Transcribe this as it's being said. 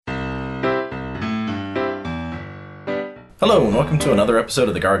Hello and welcome to another episode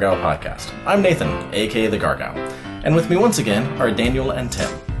of the Gargoyle Podcast. I'm Nathan, aka the Gargoyle, and with me once again are Daniel and Tim.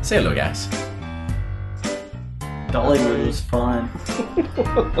 Say hello, guys. Dollywood was fun.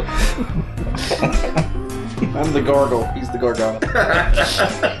 I'm the gargoyle. He's the gargoyle.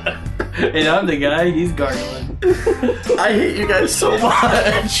 And I'm the guy, he's gargling. I hate you guys so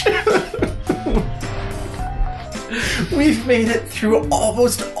much. We've made it through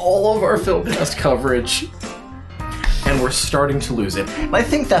almost all of our film fest coverage, and we're starting to lose it. And I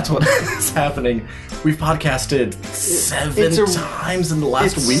think that's what is happening. We've podcasted seven times in the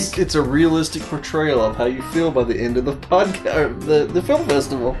last week. It's a realistic portrayal of how you feel by the end of the podcast, the film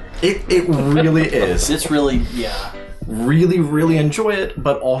festival. It really is. It's really, yeah. Really, really enjoy it,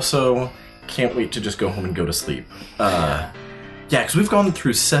 but also can't wait to just go home and go to sleep. Yeah, because we've gone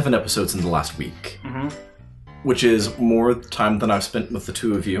through 7 episodes in the last week, which is more time than I've spent with the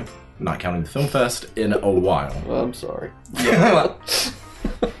two of you, not counting the film fest, in a while. Well, I'm sorry. Yeah.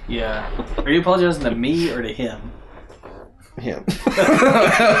 Yeah. Are you apologizing to me or to him? Him.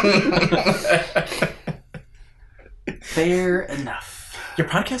 Fair enough. You're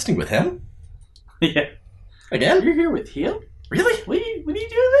podcasting with him? Yeah. Again? You're here with him? Really? What are you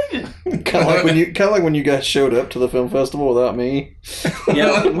doing later? Kind of like when you guys showed up to the film festival without me.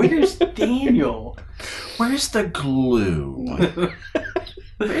 Yeah, where's Daniel? Where's the glue?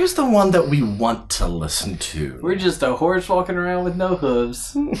 Where's the one that we want to listen to? We're just a horse walking around with no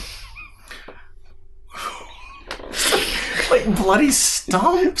hooves. Like bloody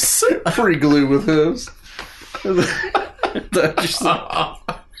stumps? Free glue with hooves.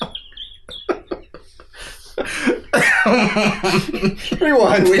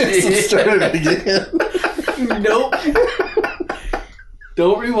 Rewind this and start it again. Nope.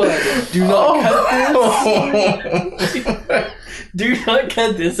 Don't rewind. Do not cut this. Do not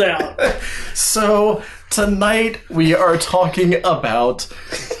cut this out. So, tonight we are talking about...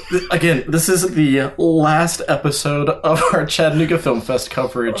 Again, this is the last episode of our Chattanooga Film Fest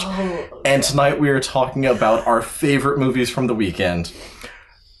coverage. And tonight we are talking about our favorite movies from the weekend.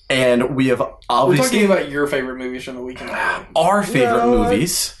 And we have obviously... We're talking about your favorite movies from the weekend. Our favorite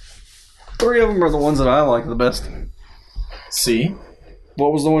movies. 3 of them are the ones that I like the best. See?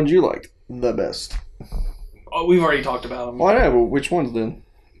 What was the ones you liked the best? Oh, we've already talked about them. Well, I know, but which ones then?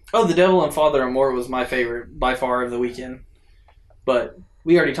 Oh, The Devil and Father and More was my favorite by far of the weekend. But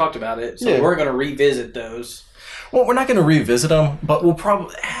we already talked about it, so we're going to revisit those. Well, we're not going to revisit them, but we'll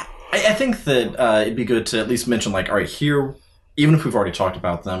probably... I think that it'd be good to at least mention, like, all right, here, even if we've already talked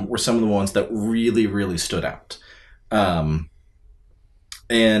about them, were some of the ones that really, really stood out. And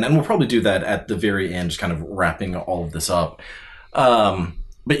we'll probably do that at the very end, just kind of wrapping all of this up.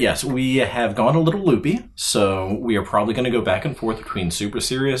 But yes, we have gone a little loopy, so we are probably going to go back and forth between super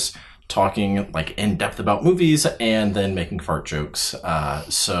serious, talking like in depth about movies, and then making fart jokes.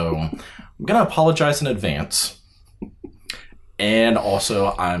 So I'm going to apologize in advance. And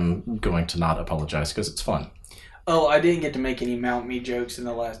also, I'm going to not apologize because it's fun. Oh, I didn't get to make any Mount Me jokes in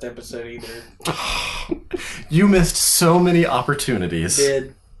the last episode either. You missed so many opportunities. I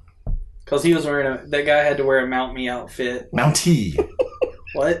did. Because he was wearing that guy had to wear a Mount Me outfit. Mountie.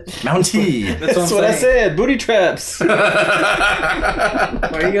 What? Mountie. That's what I said. Booty traps. Why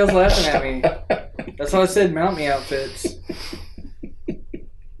are you guys laughing at me? That's what I said, Mount Me outfits.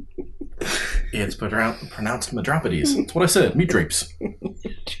 It's pronounced Madropides. That's what I said. Meat drapes.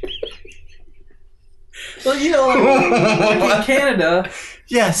 Well, you know, like in Canada...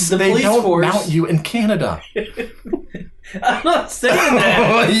 Yes, the they police don't force... mount you in Canada. I'm not saying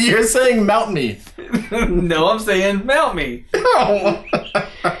that. You're saying mount me. No, I'm saying mount me.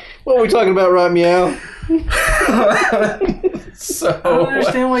 What are we talking about right meow? So I don't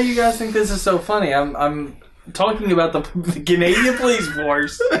understand why you guys think this is so funny. I'm talking about the Canadian police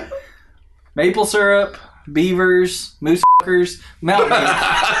force. Maple syrup, beavers, moose fuckers, mount me.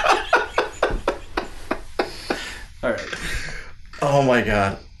 Alright. Oh my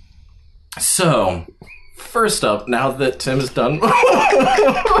god. So, first up, now that Tim is done...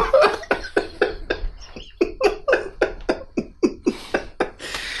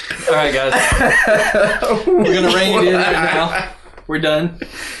 Alright, guys. We're going to rein it in right now. We're done.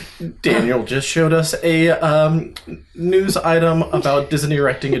 Daniel just showed us a news item about Disney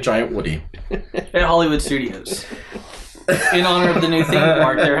erecting a giant Woody. At Hollywood Studios. In honor of the new theme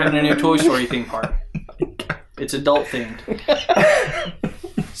park, they're having a new Toy Story theme park. It's adult themed.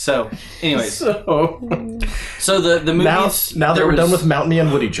 So, anyways. So the movies... Now that we're done with Mount Me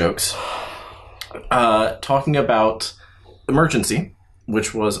and Woody jokes, talking about Emergency,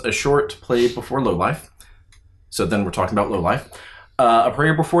 which was a short played before Low Life. So then we're talking about Low Life. A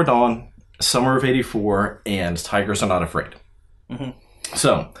Prayer Before Dawn, Summer of '84, and Tigers Are Not Afraid.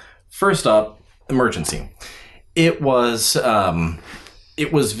 So, first up, Emergency. It was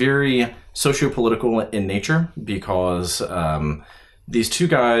very socio-political in nature because these two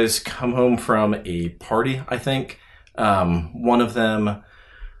guys come home from a party, I think. One of them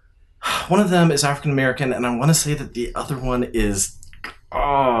is African American, and I want to say that the other one is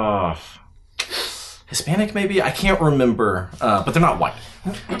Hispanic, maybe? I can't remember, but they're not white.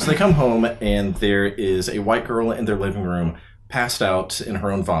 So they come home, and there is a white girl in their living room, passed out in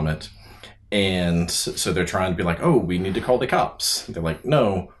her own vomit. And so they're trying to be like, oh, we need to call the cops. They're like,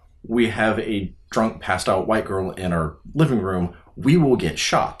 no, we have a drunk, passed out white girl in our living room. We will get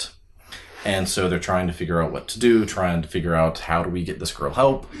shot. And so they're trying to figure out what to do, trying to figure out how do we get this girl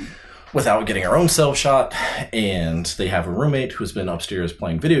help without getting her own self shot. And they have a roommate who's been upstairs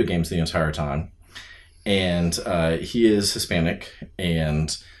playing video games the entire time. And he is Hispanic.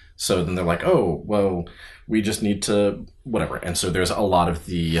 And so then they're like, oh, well, we just need to whatever. And so there's a lot of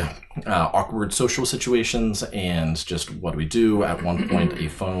the awkward social situations and just what do we do. At one point, a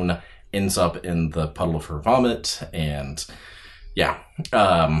phone ends up in the puddle of her vomit. And yeah,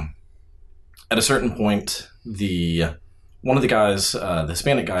 at a certain point, one of the guys, the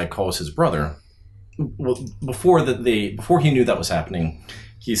Hispanic guy, calls his brother. Well, before he knew that was happening,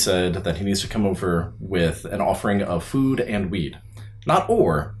 he said that he needs to come over with an offering of food and weed. Not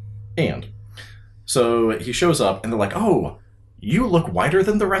or, and. So he shows up, and they're like, oh, you look whiter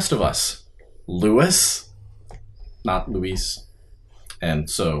than the rest of us. Louis? Not Luis. And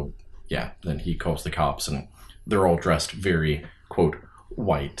so, yeah, then he calls the cops, and they're all dressed very, quote,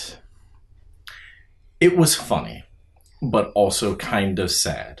 white. It was funny, but also kind of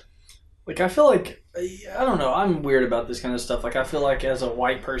sad. Like, I feel like, I don't know, I'm weird about this kind of stuff. Like, I feel like as a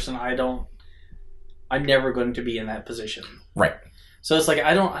white person, I'm never going to be in that position. Right. So it's like,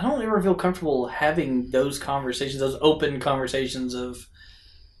 I don't ever feel comfortable having those conversations, those open conversations of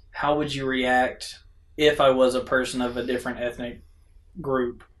how would you react if I was a person of a different ethnic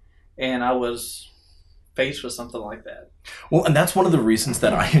group and I was faced with something like that. Well, and that's one of the reasons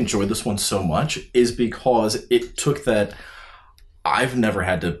that I enjoyed this one so much is because it took that I've never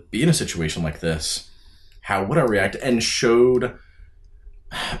had to be in a situation like this. How would I react? And showed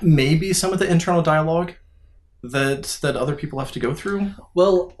maybe some of the internal dialogue that other people have to go through.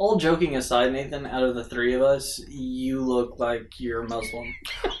 Well, all joking aside, Nathan, out of the three of us, you look like you're Muslim.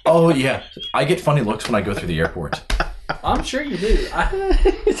 Oh, yeah. I get funny looks when I go through the airport. I'm sure you do.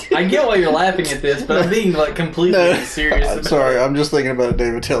 I get why you're laughing at this, but I'm being like completely serious. I'm sorry, I'm just thinking about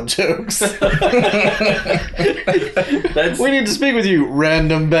David Tell jokes. We need to speak with you,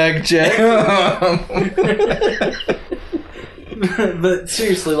 random bag check. But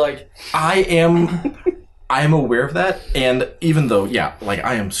seriously, like, I am aware of that, and even though, yeah, like,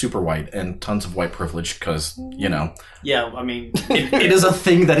 I am super white and tons of white privilege, because, you know. Yeah, I mean. It is a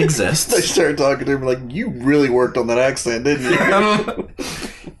thing that exists. I started talking to him like, you really worked on that accent, didn't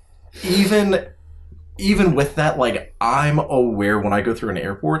you? Even with that, like, I'm aware when I go through an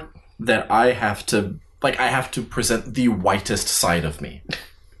airport that I have to present the whitest side of me.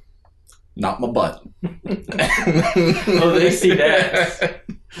 Not my butt. Oh, they see that.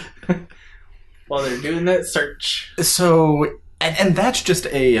 While they're doing that search. So, and that's just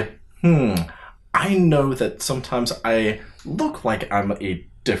I know that sometimes I look like I'm a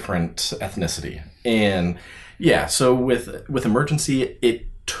different ethnicity. And yeah, so with Emergency, it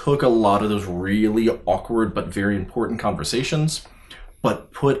took a lot of those really awkward but very important conversations,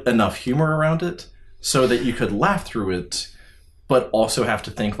 but put enough humor around it so that you could laugh through it, but also have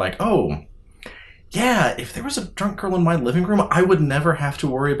to think like, oh, yeah, if there was a drunk girl in my living room, I would never have to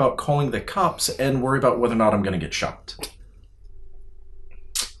worry about calling the cops and worry about whether or not I'm going to get shot.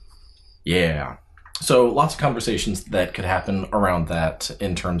 Yeah. So lots of conversations that could happen around that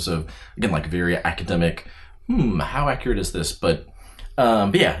in terms of, again, like very academic, how accurate is this? But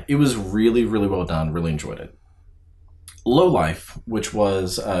yeah, it was really, really well done. Really enjoyed it. Low Life, which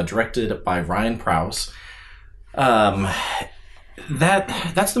was directed by Ryan Prowse. That's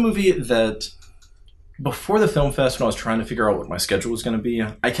the movie that... Before the film fest, when I was trying to figure out what my schedule was going to be,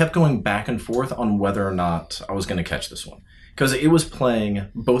 I kept going back and forth on whether or not I was going to catch this one. Because it was playing,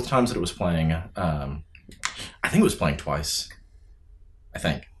 both times that it was playing, I think it was playing twice. I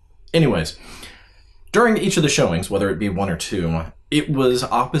think. Anyways, during each of the showings, whether it be one or two, it was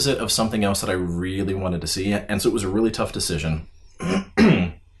opposite of something else that I really wanted to see, and so it was a really tough decision.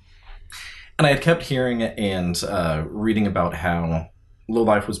 And I had kept hearing and reading about how Low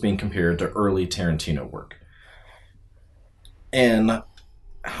Life was being compared to early Tarantino work. And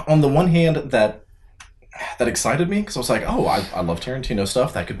on the one hand, that that excited me because I was like, oh, I love Tarantino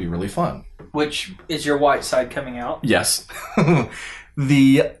stuff. That could be really fun. Which is your white side coming out? Yes.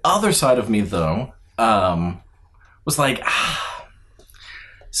 The other side of me, though, was like,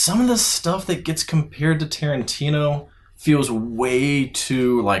 some of the stuff that gets compared to Tarantino feels way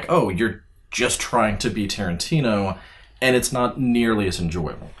too like, oh, you're just trying to be Tarantino, and it's not nearly as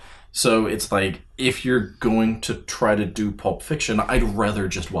enjoyable. So it's like, if you're going to try to do Pulp Fiction, I'd rather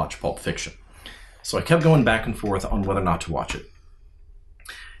just watch Pulp Fiction. So I kept going back and forth on whether or not to watch it.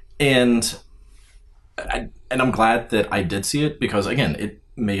 And I'm glad that I did see it because, again, it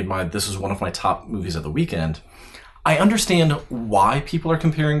made this is one of my top movies of the weekend. I understand why people are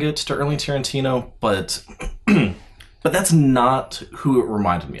comparing it to early Tarantino, but but that's not who it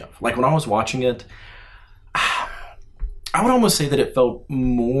reminded me of. Like, when I was watching it, I would almost say that it felt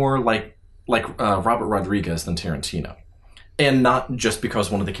more like Robert Rodriguez than Tarantino. And not just because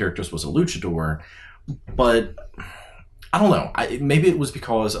one of the characters was a luchador, but I don't know. Maybe it was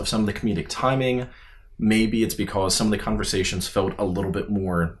because of some of the comedic timing. Maybe it's because some of the conversations felt a little bit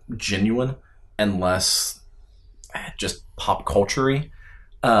more genuine and less just pop culture-y.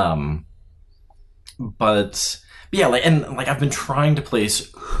 But yeah, I've been trying to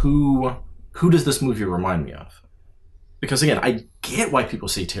place who does this movie remind me of? Because again, I get why people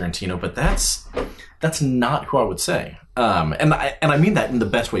say Tarantino, but that's not who I would say. And I mean that in the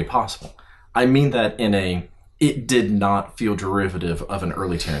best way possible. I mean that in it did not feel derivative of an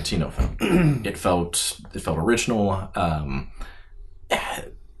early Tarantino film. It felt original.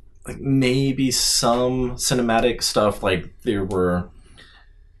 Like maybe some cinematic stuff. Like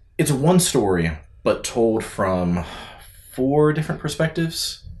it's one story, but told from 4 different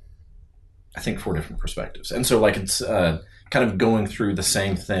perspectives. I think 4 different perspectives. And so like it's kind of going through the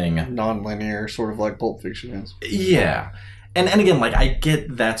same thing. Non-linear, sort of like Pulp Fiction is. Yeah. And again, like, I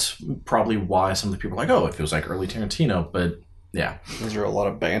get that's probably why some of the people are like, oh, it feels like early Tarantino, but yeah. Is there a lot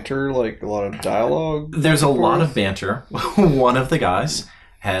of banter, like a lot of dialogue? There's a lot of banter. One of the guys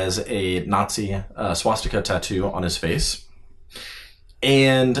has a Nazi swastika tattoo on his face.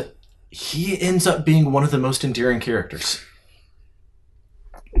 And he ends up being one of the most endearing characters.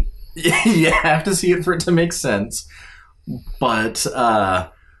 You have to see it for it to make sense. But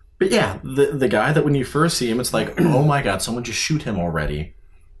yeah, the guy that when you first see him, it's like, oh my god, someone just shoot him already.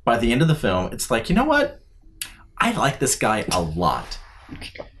 By the end of the film, it's like, you know what? I like this guy a lot.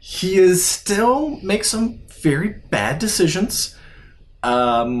 He still makes some very bad decisions.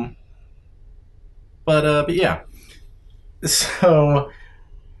 But yeah. So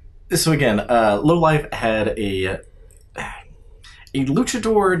again, Low Life had a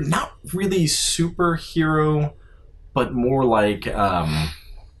luchador, not really superhero, but more like El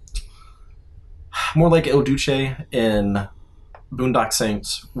Duce in Boondock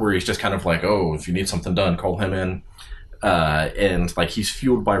Saints, where he's just kind of like, oh, if you need something done, call him in. And like he's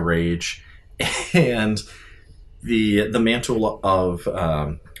fueled by rage, and the mantle of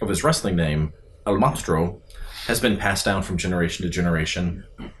his wrestling name, El Monstro, has been passed down from generation to generation.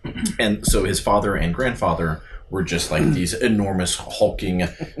 And so his father and grandfather were just like these enormous hulking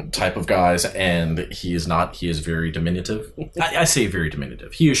type of guys, and he is not. He is very diminutive. I say very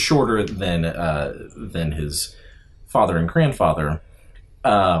diminutive. He is shorter than his father and grandfather,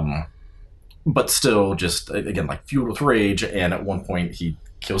 but still just, again, like fueled with rage. And at one point he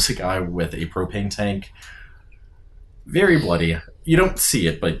kills a guy with a propane tank. Very bloody. You don't see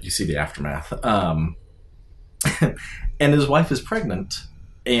it, but you see the aftermath. And his wife is pregnant,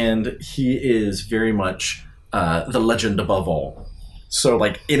 and he is very much the legend above all. So,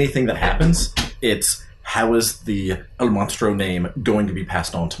 like, anything that happens, it's, how is the El Monstro name going to be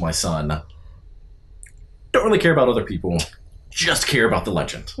passed on to my son? Don't really care about other people, just care about the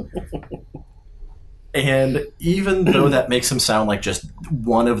legend. And even though that makes him sound like just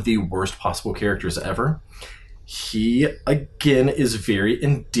one of the worst possible characters ever, he, again, is very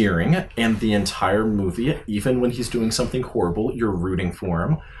endearing, and the entire movie, even when he's doing something horrible, you're rooting for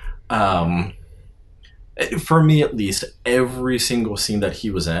him. For me, at least, every single scene that he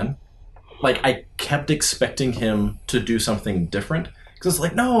was in, like, I kept expecting him to do something different. Because it's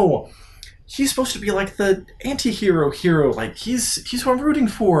like, no, he's supposed to be like the anti-hero hero. Like, he's who I'm rooting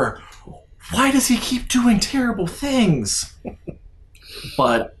for. Why does he keep doing terrible things?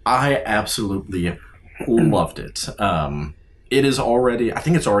 But I absolutely loved it. It is already, I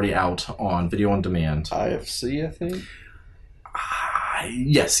think it's already out on video on demand. IFC, I think?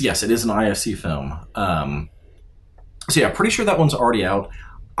 Yes, it is an IFC film. So yeah, pretty sure that one's already out.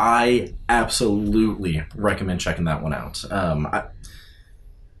 I absolutely recommend checking that one out.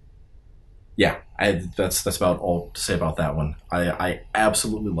 That's about all to say about that one. I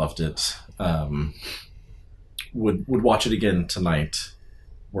absolutely loved it. would watch it again tonight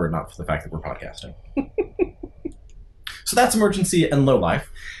were it not for the fact that we're podcasting. So that's Emergency and Low Life.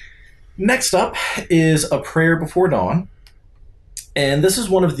 Next up is A Prayer Before Dawn. And this is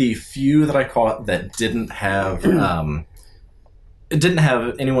one of the few that I caught that didn't have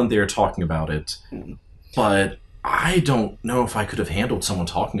anyone there talking about it. But I don't know if I could have handled someone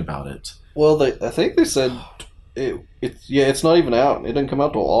talking about it. Well, I think they said it's not even out. It didn't come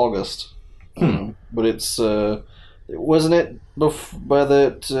out till August. But it's wasn't it by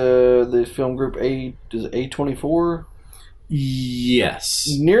that the film group A24? Yes.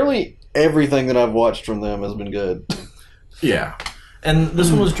 Nearly everything that I've watched from them has been good. Yeah. And this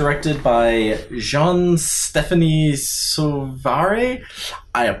one was directed by Jean-Stéphane Sauvare.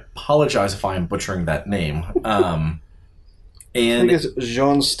 I apologize if I am butchering that name. I think it's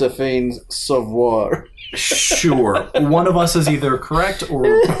Jean-Stéphane Sauvare. Sure. One of us is either correct or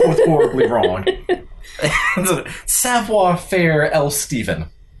both horribly wrong. Savoir-faire L. Stephen.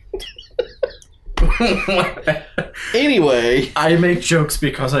 Anyway. I make jokes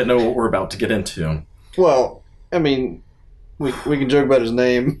because I know what we're about to get into. Well, I mean, we can joke about his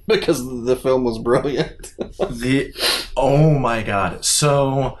name because the film was brilliant. Oh my god.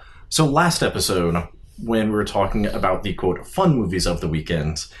 So last episode, when we were talking about the, quote, fun movies of the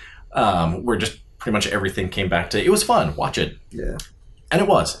weekend, where just pretty much everything came back to, it was fun, watch it. Yeah. And it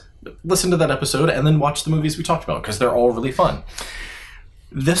was. Listen to that episode and then watch the movies we talked about, because they're all really fun.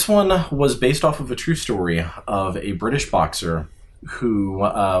 This one was based off of a true story of a British boxer who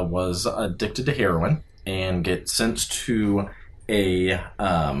was addicted to heroin and gets sent to a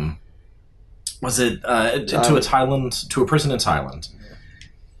to a prison in Thailand.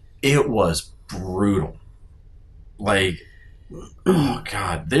 It was brutal. Like, oh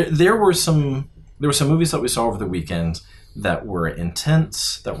god, there were some movies that we saw over the weekend that were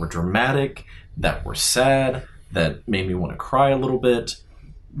intense, that were dramatic, that were sad, that made me want to cry a little bit.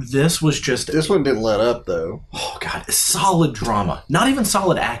 This was just... This one didn't let up, though. Oh, God. Solid drama. Not even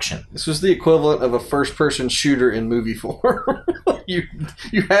solid action. This was the equivalent of a first-person shooter in movie form. You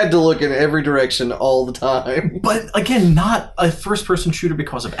had to look in every direction all the time. But, again, not a first-person shooter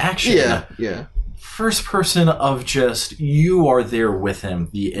because of action. Yeah. First person of just, you are there with him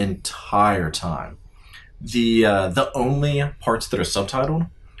the entire time. The only parts that are subtitled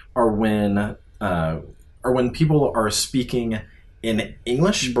are when people are speaking in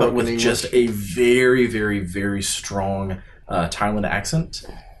English, but with English. Just a very, very, very strong Thailand accent.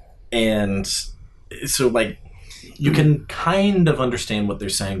 And so, like, you can kind of understand what they're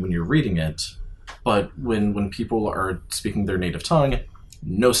saying when you're reading it, but when people are speaking their native tongue,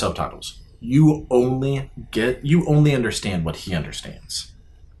 no subtitles. You only understand what he understands.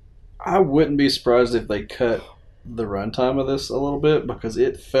 I wouldn't be surprised if they cut the runtime of this a little bit, because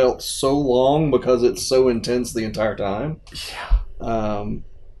it felt so long because it's so intense the entire time. Yeah. I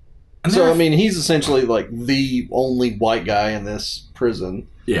mean, he's essentially like the only white guy in this prison.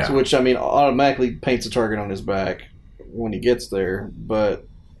 Yeah. So, which, I mean, automatically paints a target on his back when he gets there. But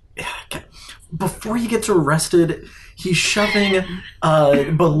before he gets arrested, he's shoving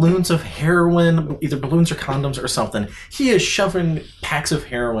balloons of heroin, either balloons or condoms or something. He is shoving packs of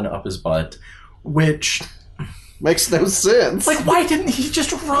heroin up his butt, which... makes no sense. Like, why didn't he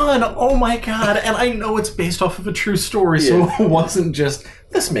just run? Oh my god. And I know it's based off of a true story, so it wasn't just,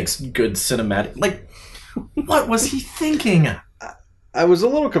 this makes good cinematic... Like, what was he thinking? I was a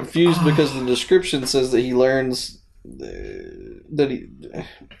little confused because the description says that he learns... that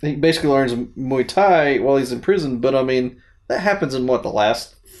he basically learns Muay Thai while he's in prison, but I mean, that happens in, what, the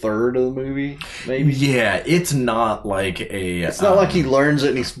last third of the movie, maybe? Yeah, it's not like a... It's not like he learns it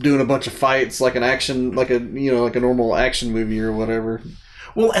and he's doing a bunch of fights like an action, like a normal action movie or whatever.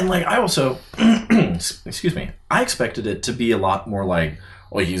 Well, and like, I also... excuse me. I expected it to be a lot more like,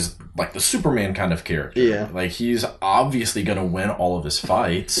 well, he's like the Superman kind of character. Yeah. Like, he's obviously going to win all of his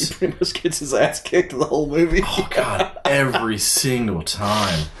fights. He pretty much gets his ass kicked the whole movie. Oh, God. Every single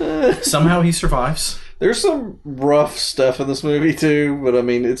time. Somehow he survives. There's some rough stuff in this movie, too, but I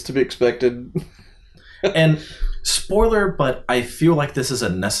mean, it's to be expected. And, spoiler, but I feel like this is a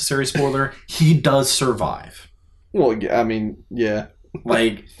necessary spoiler, he does survive. Well, I mean, yeah.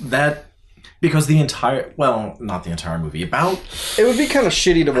 Like, that... Because the entire... Well, not the entire movie. It would be kind of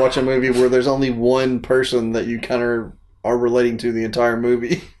shitty to watch a movie where there's only one person that you kind of are relating to the entire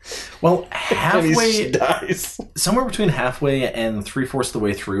movie. Well, halfway... and he dies. Somewhere between halfway and 3/4 of the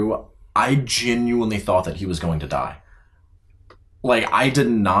way through, I genuinely thought that he was going to die. Like, I did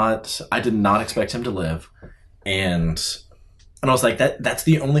not expect him to live. And I was like, that's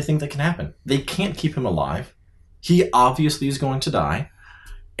the only thing that can happen. They can't keep him alive. He obviously is going to die.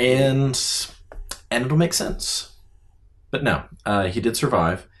 And and it'll make sense. But no, he did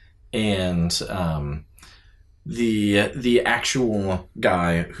survive, and the actual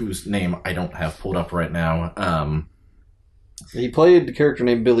guy whose name I don't have pulled up right now. He played the character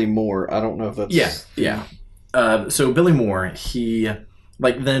named Billy Moore. I don't know if that's... Yeah. So Billy Moore, he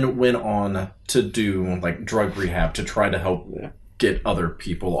then went on to do drug rehab to try to help get other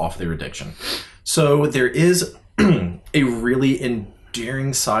people off their addiction. So there is a really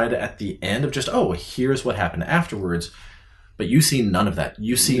endearing side at the end of just, oh, here's what happened afterwards. But you see none of that.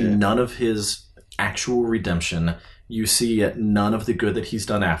 You see none of his actual redemption. You see none of the good that he's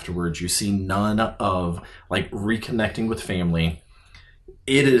done afterwards. You see none of reconnecting with family.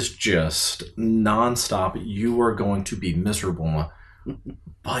 It is just nonstop. You are going to be miserable.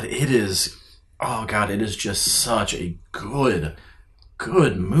 But it is, oh God, it is just such a good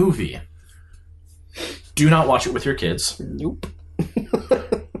movie. Do not watch it with your kids. Nope.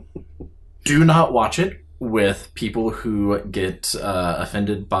 Do not watch it with people who get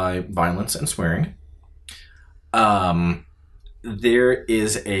offended by violence and swearing. There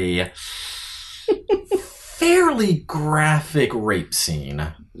is a fairly graphic rape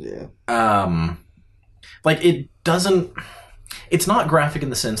scene. Yeah. It doesn't... It's not graphic in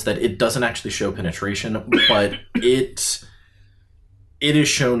the sense that it doesn't actually show penetration, but it is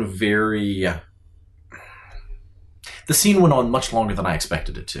shown very... The scene went on much longer than I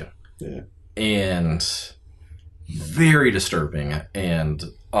expected it to. Yeah. And very disturbing. And,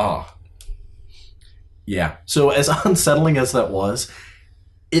 yeah. So as unsettling as that was,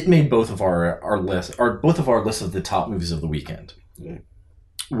 it made both of our lists of the top movies of the weekend. Yeah.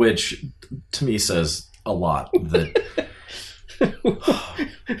 Which, to me, says a lot. That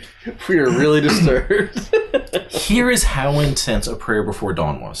we are really disturbed. Here is how intense A Prayer Before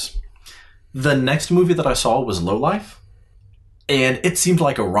Dawn was. The next movie that I saw was Lowlife, and it seemed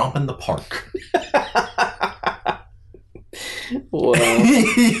like a romp in the park. Wow.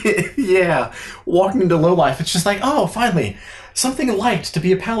 Yeah. Walking into Lowlife, it's just like, oh, finally, something light to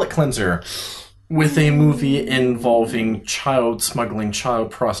be a palate cleanser. With a movie involving child smuggling,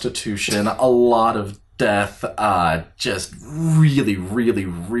 child prostitution, a lot of death, just really, really,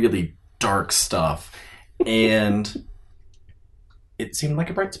 really dark stuff. And it seemed like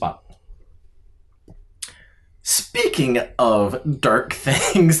a bright spot. Speaking of dark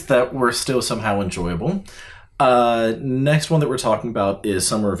things that were still somehow enjoyable, next one that we're talking about is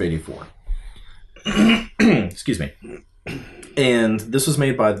Summer of '84. Excuse me. And this was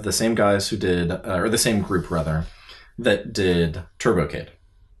made by the same guys who did, or the same group rather, that did Turbo Kid.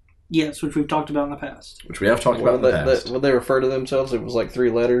 Yes, which we've talked about in the past. Which we have talked about in the past. When they refer to themselves, it was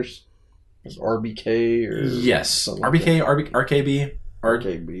 3 letters. It was RBK or... Yes. RBK, RKB.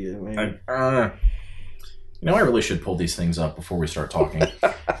 RKB, I mean. I really should pull these things up before we start talking.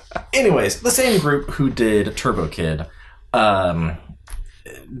 Anyways, the same group who did Turbo Kid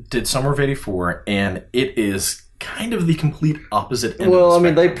did Summer of '84, and it is kind of the complete opposite end well, of the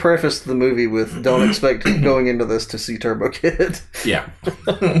they spectrum. prefaced the movie with, don't expect going into this to see Turbo Kid. Yeah.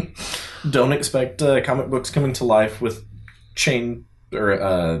 Don't expect comic books coming to life with chain or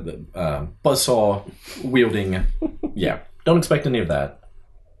buzzsaw wielding. Yeah. Don't expect any of that.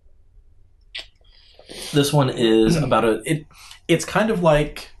 This one is about it's kind of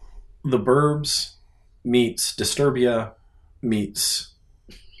like The Burbs meets Disturbia meets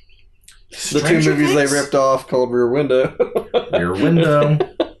The 2 movies they ripped off called Rear Window. Rear Window.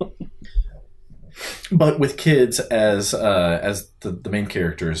 But with kids as the main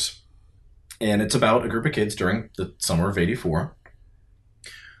characters. And it's about a group of kids during the summer of '84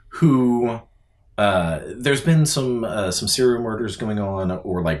 who there's been some serial murders going on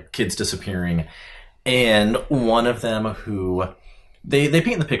or kids disappearing. And one of them who they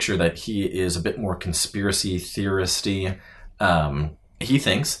paint the picture that he is a bit more conspiracy theoristy. He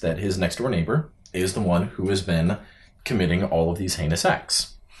thinks that his next door neighbor is the one who has been committing all of these heinous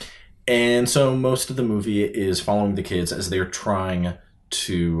acts. And so most of the movie is following the kids as they're trying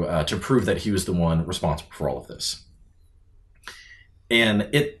to prove that he was the one responsible for all of this. And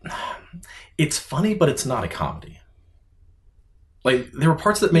it's funny, but it's not a comedy. There were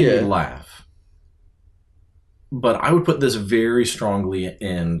parts that made me laugh. But I would put this very strongly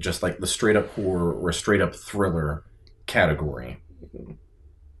in just the straight up horror or straight up thriller category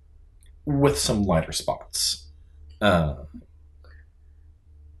with some lighter spots. The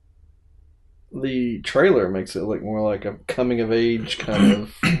trailer makes it look more like a coming of age kind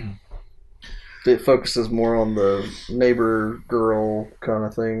of. It focuses more on the neighbor girl kind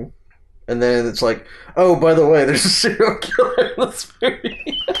of thing. And then it's oh, by the way, there's a serial killer in this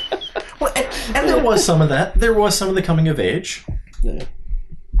movie. Well, and there was some of that. There was some of the coming of age. Yeah.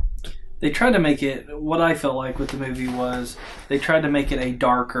 they tried to make it, what I felt like with the movie was, they tried to make it a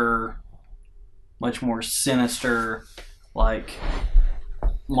darker, much more sinister, like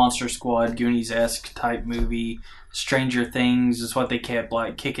Monster Squad, Goonies-esque type movie. Stranger Things is what they kept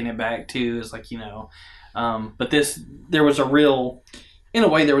like kicking it back to. Is like, but there was a real, in a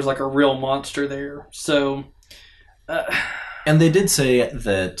way, there was like a real monster there. So, and they did say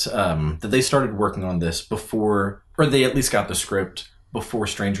that they started working on this before, or they at least got the script before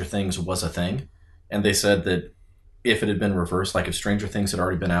Stranger Things was a thing. And they said that if it had been reversed, like if Stranger Things had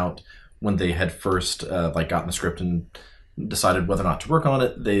already been out when they had first gotten the script and decided whether or not to work on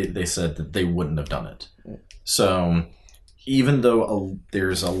it, they said that they wouldn't have done it. So even though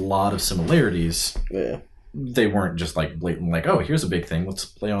there's a lot of similarities, they weren't just like blatant, like, oh, here's a big thing, let's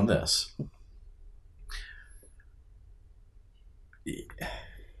play on this.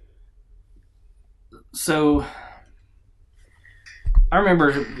 So I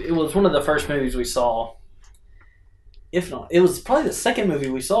remember it was one of the first movies we saw. If not, it was probably the second movie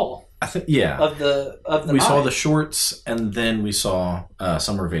we saw. I think, yeah. Of the we night. saw the shorts, and then we saw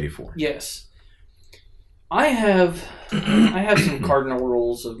Summer of '84. Yes, I have some cardinal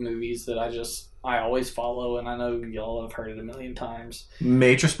rules of movies that I always follow, and I know y'all have heard it a million times.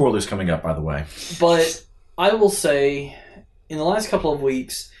 Major spoilers coming up, by the way. But I will say, in the last couple of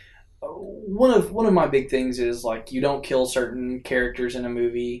weeks, one of my big things is like you don't kill certain characters in a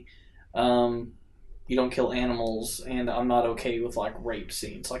movie. You don't kill animals, and I'm not okay with like rape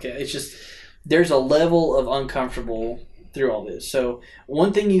scenes. Like it's just there's a level of uncomfortable through all this. So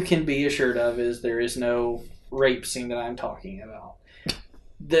one thing you can be assured of is there is no rape scene that I'm talking about.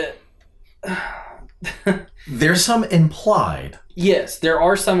 There's some implied. Yes, there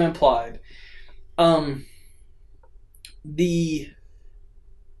are some implied. There's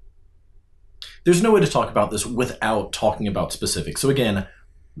no way to talk about this without talking about specifics. So again,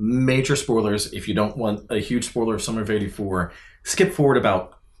 major spoilers. If you don't want a huge spoiler of Summer of '84, skip forward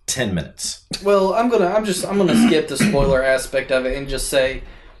about 10 minutes. Well, I'm gonna skip the spoiler aspect of it and just say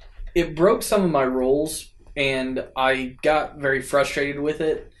it broke some of my rules, and I got very frustrated with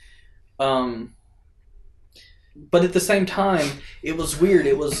it. But at the same time, it was weird.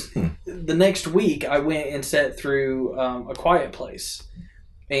 It was the next week I went and sat through A Quiet Place,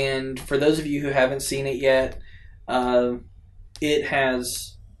 and for those of you who haven't seen it yet, it has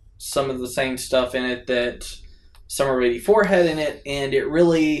some of the same stuff in it that Summer of '84 had in it, and it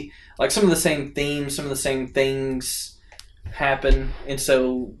really, like, some of the same themes, some of the same things happen, and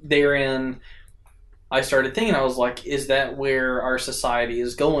so therein I started thinking, I was like, is that where our society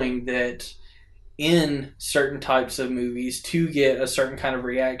is going, that in certain types of movies, to get a certain kind of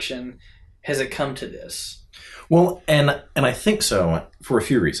reaction, has it come to this? Well, and I think so for a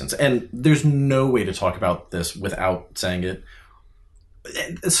few reasons, and there's no way to talk about this without saying it.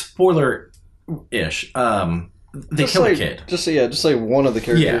 Spoiler-ish. They kill a kid. Just say one of the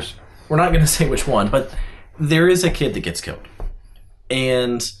characters. Yeah. We're not going to say which one, but there is a kid that gets killed.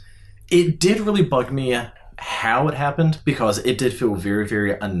 And it did really bug me how it happened, because it did feel very,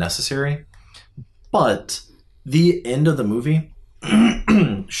 very unnecessary. But the end of the movie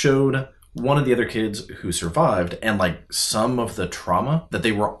showed one of the other kids who survived and like some of the trauma that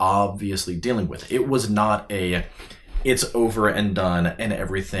they were obviously dealing with. It was not it's over and done and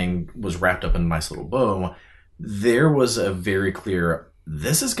everything was wrapped up in a nice little bow. There was a very clear,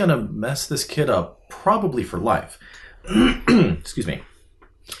 this is going to mess this kid up probably for life. Excuse me.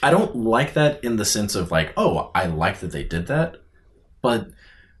 I don't like that in the sense of like, oh, I like that they did that. But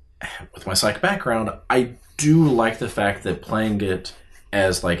with my psych background, I do like the fact that playing it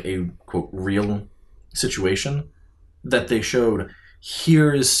as like a, quote, real situation, that they showed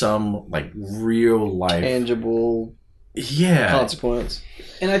here is some like real life tangible consequence.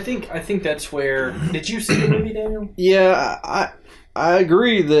 And I think that's where, did you see the movie, Daniel? Yeah, I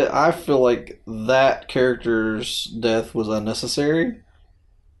agree that I feel like that character's death was unnecessary,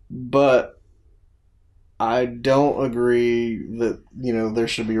 but I don't agree that, there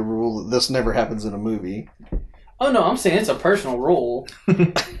should be a rule that this never happens in a movie. Oh no, I'm saying it's a personal rule.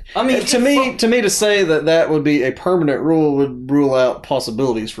 I mean, to me, to say that would be a permanent rule would rule out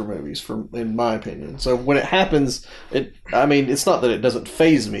possibilities for movies, in my opinion. So when it happens, it's not that it doesn't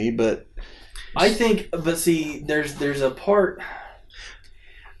faze me, but I think. But see, there's a part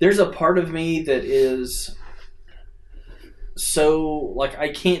of me that is so like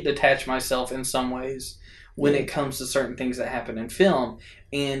I can't detach myself in some ways when it comes to certain things that happen in film,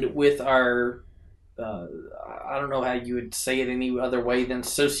 and with our. I don't know how you would say it any other way than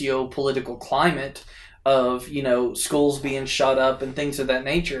socio-political climate of, schools being shut up and things of that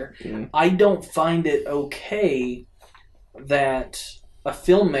nature. I don't find it okay that a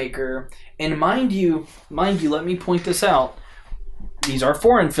filmmaker, and mind you, let me point this out. These are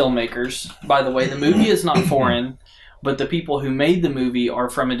foreign filmmakers. By the way, the movie is not foreign, but the people who made the movie are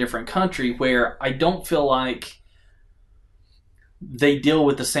from a different country where I don't feel like they deal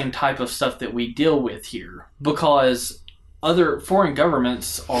with the same type of stuff that we deal with here. Because other foreign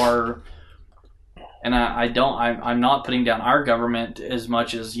governments are, and I'm not putting down our government as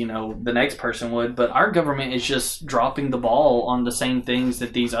much as, the next person would, but our government is just dropping the ball on the same things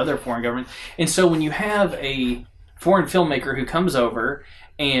that these other foreign governments. And so when you have a foreign filmmaker who comes over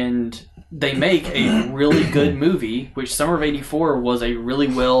and they make a really good movie, which Summer of '84 was a really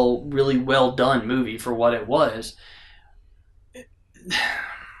well done movie for what it was.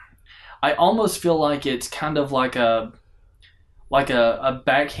 I almost feel like it's kind of like a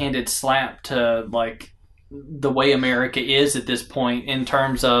backhanded slap to like the way America is at this point in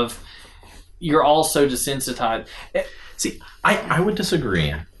terms of you're all so desensitized. See, I would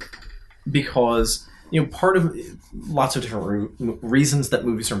disagree because part of lots of different reasons that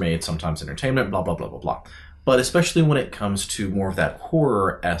movies are made, sometimes entertainment, blah blah blah blah blah, but especially when it comes to more of that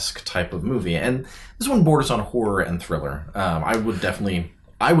horror-esque type of movie, and this one borders on horror and thriller. I would definitely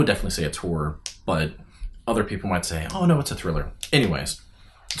say it's horror, but other people might say, oh no, it's a thriller. Anyways,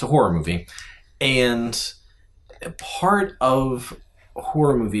 it's a horror movie. And part of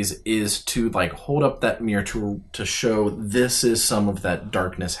horror movies is to like hold up that mirror to show this is some of that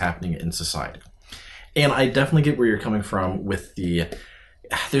darkness happening in society. And I definitely get where you're coming from with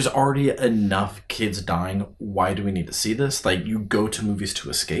there's already enough kids dying. Why do we need to see this? Like, you go to movies to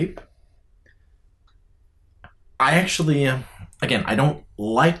escape. I actually, again, I don't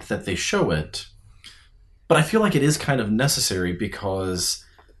like that they show it, but I feel like it is kind of necessary because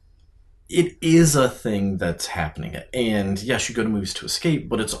it is a thing that's happening. And yes, you go to movies to escape,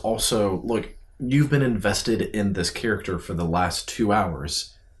 but it's also, look, you've been invested in this character for the last 2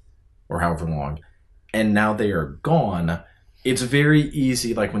 hours or however long, and now they are gone. It's very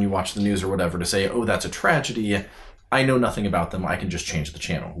easy, like when you watch the news or whatever, to say, oh, that's a tragedy. I know nothing about them. I can just change the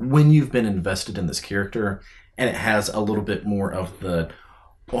channel. When you've been invested in this character and it has a little bit more of the,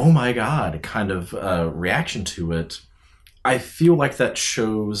 oh my God, kind of reaction to it, I feel like that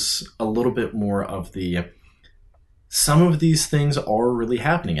shows a little bit more of some of these things are really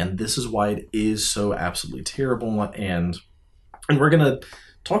happening, and this is why it is so absolutely terrible. And we're going to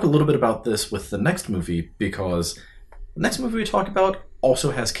talk a little bit about this with the next movie, because the next movie we talk about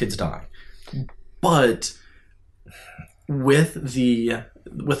also has kids dying. But with the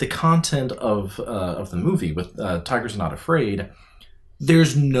content of the movie, with Tigers Are Not Afraid,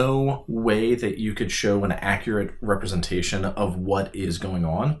 there's no way that you could show an accurate representation of what is going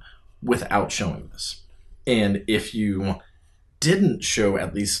on without showing this. And if you didn't show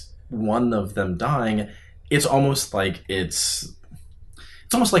at least one of them dying, it's almost like it's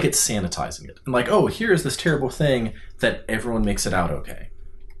sanitizing it. And like, oh, here's this terrible thing that everyone makes it out okay.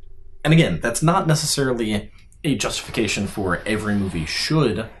 And again, that's not necessarily a justification for every movie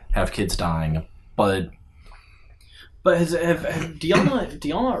should have kids dying, but do y'all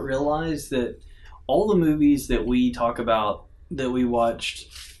not realize that all the movies that we talk about that we watched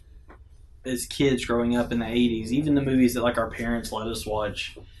as kids growing up in the 80s, even the movies that like our parents let us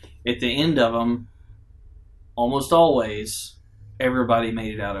watch, at the end of them, almost always, everybody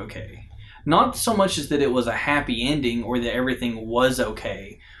made it out okay. Not so much as that it was a happy ending or that everything was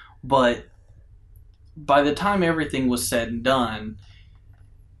okay, but by the time everything was said and done,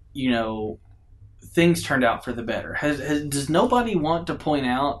 things turned out for the better. Does nobody want to point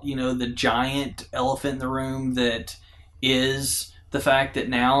out, the giant elephant in the room that is the fact that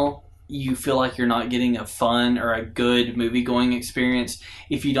now you feel like you're not getting a fun or a good movie-going experience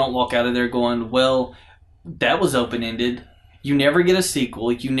if you don't walk out of there going, well, that was open-ended. You never get a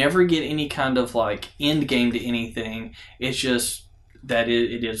sequel. You never get any kind of like end game to anything. It's just that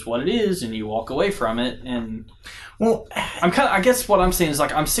it is what it is, and you walk away from it. And well, I guess what I'm saying is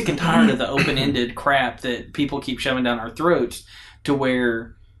like I'm sick and tired of the open-ended crap that people keep shoving down our throats, to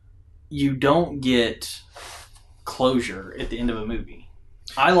where you don't get closure at the end of a movie.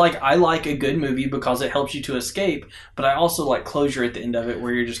 I like a good movie because it helps you to escape, but I also like closure at the end of it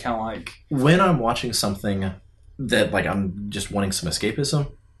where you're just kind of like, when I'm watching something that like I'm just wanting some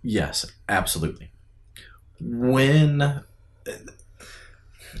escapism, yes, absolutely. When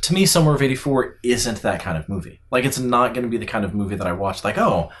to me, Summer of '84 isn't that kind of movie. Like, it's not going to be the kind of movie that I watch like,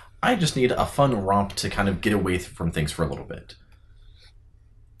 oh, I just need a fun romp to kind of get away from things for a little bit.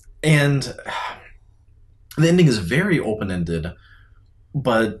 And the ending is very open-ended,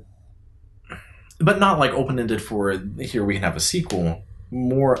 but not like open-ended for here we can have a sequel.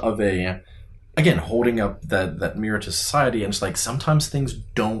 More of a, again, holding up that mirror to society, and it's like sometimes things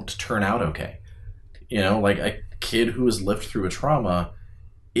don't turn out okay. Like a kid who has lived through a trauma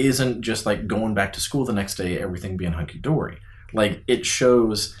isn't just like going back to school the next day, everything being hunky dory. Like it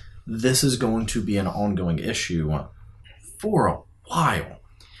shows this is going to be an ongoing issue for a while.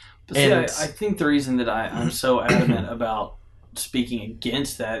 But see, I think the reason that I'm so adamant about speaking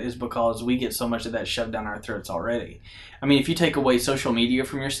against that is because we get so much of that shoved down our throats already. I mean, if you take away social media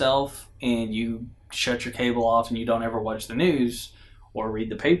from yourself and you shut your cable off and you don't ever watch the news or read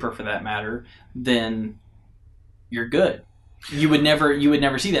the paper for that matter, then you're good. You would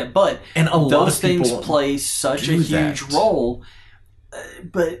never see that. But and a lot those of people things play such a huge role.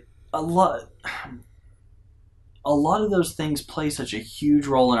 But a lot of those things play such a huge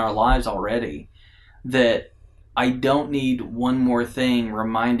role in our lives already that I don't need one more thing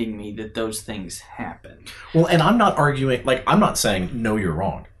reminding me that those things happen. Well, and I'm not arguing, like, I'm not saying, no, you're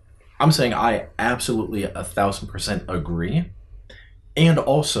wrong. I'm saying I absolutely 1,000% agree. And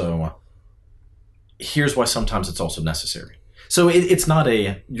also, here's why sometimes it's also necessary. So it's not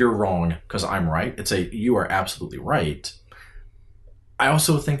a, you're wrong because I'm right. It's a, you are absolutely right. I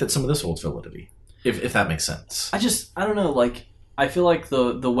also think that some of this holds validity, if that makes sense. I don't know, like, I feel like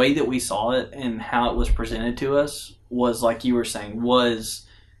the way that we saw it and how it was presented to us was, like you were saying, was,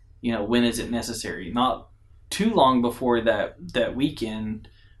 when is it necessary? Not too long before that weekend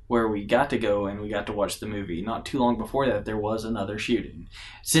where we got to go and we got to watch the movie. Not too long before that, there was another shooting.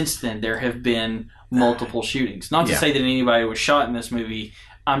 Since then, there have been multiple shootings. Not to say that anybody was shot in this movie.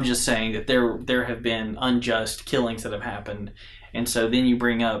 I'm just saying that there have been unjust killings that have happened. And so then you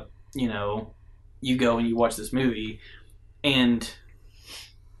bring up, you go and you watch this movie, and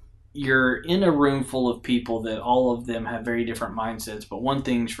you're in a room full of people that all of them have very different mindsets. But one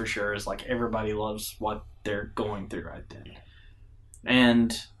thing's for sure is, like, everybody loves what they're going through right then.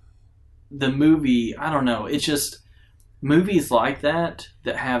 And the movie, I don't know, it's just movies like that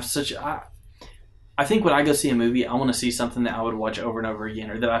have such... I think when I go see a movie, I want to see something that I would watch over and over again,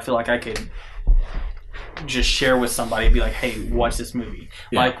 or that I feel like I could just share with somebody and be like, hey, watch this movie.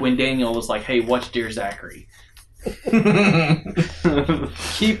 Yeah. Like when Daniel was like, hey, watch Dear Zachary.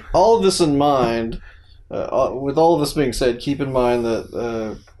 Keep all of this in mind. With all of this being said, keep in mind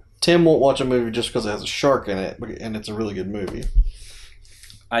that Tim won't watch a movie just because it has a shark in it, and it's a really good movie.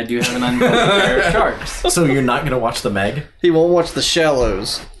 I do have an unhealthy pair of sharks. So you're not going to watch The Meg? He won't watch The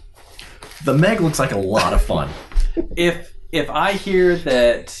Shallows. The Meg looks like a lot of fun. If I hear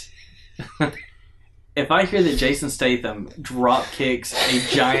that... If I hear that Jason Statham drop kicks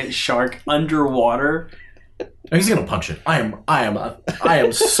a giant shark underwater, he's gonna punch it. I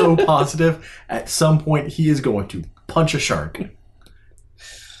am so positive. At some point, he is going to punch a shark.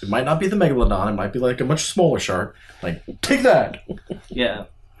 It might not be the megalodon. It might be like a much smaller shark. Like, take that. Yeah.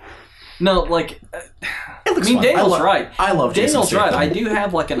 No, like, I mean, Daniel's right. I love Jason Daniel's Statham. right. I do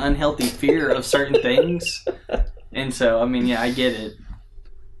have like an unhealthy fear of certain things, and so I mean, yeah, I get it,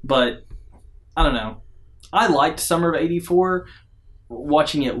 but I don't know. I liked Summer of '84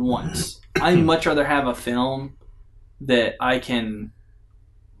 watching it once. I'd much rather have a film that I can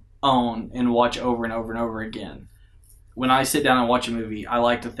own and watch over and over and over again. When I sit down and watch a movie, I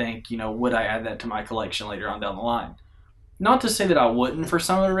like to think, would I add that to my collection later on down the line? Not to say that I wouldn't for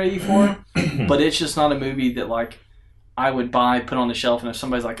Summer of '84, but it's just not a movie that, like, I would buy, put on the shelf, and if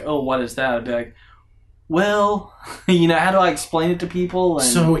somebody's like, oh, what is that? I'd be like, well, how do I explain it to people? And...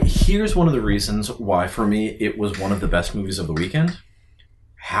 So here's one of the reasons why, for me, it was one of the best movies of the weekend.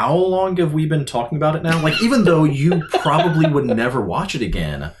 How long have we been talking about it now? Like, even though you probably would never watch it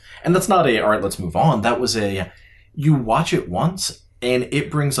again, and that's not all right, let's move on. That was you watch it once, and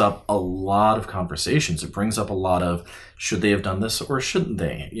it brings up a lot of conversations. It brings up a lot of, should they have done this or shouldn't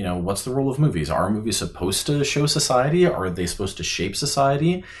they? What's the role of movies? Are movies supposed to show society? Are they supposed to shape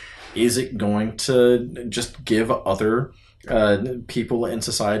society? Is it going to just give other people in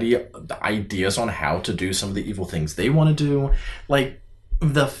society ideas on how to do some of the evil things they want to do? Like,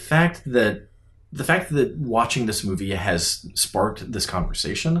 the fact that watching this movie has sparked this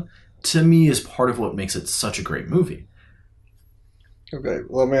conversation, to me, is part of what makes it such a great movie. Okay,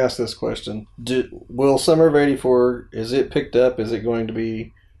 let me ask this question. Will Summer of '84, is it picked up? Is it going to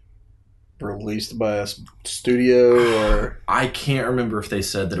be released by a studio? Or I can't remember if they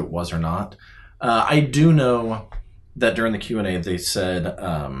said that it was or not. I do know that during the Q&A they said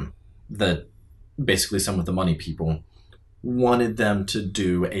that basically some of the money people wanted them to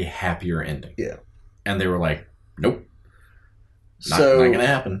do a happier ending. Yeah. And they were like, nope. Not going to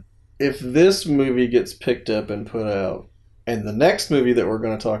happen. If this movie gets picked up and put out, and the next movie that we're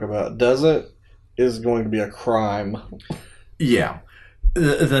going to talk about doesn't, is going to be a crime. Yeah.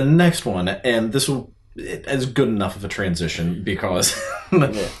 The next one, and this will is good enough of a transition because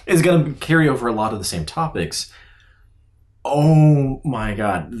it's going to carry over a lot of the same topics. Oh my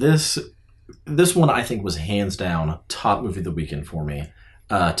god, this one I think was hands down top movie of the weekend for me.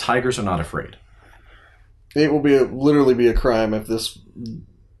 Tigers Are Not Afraid. It will literally be a crime if this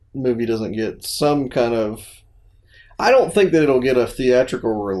movie doesn't get some kind of... I don't think that it'll get a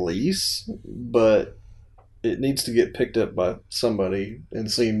theatrical release, but it needs to get picked up by somebody and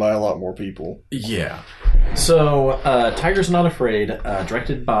seen by a lot more people. Yeah. So, Tigers Are Not Afraid,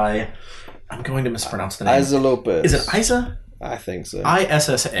 directed by... I'm going to mispronounce the name. Isa Lopez. Is it Isa? I think so.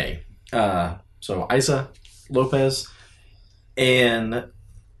 ISSA. So Isa Lopez. And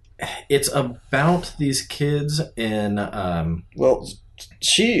it's about these kids in... well,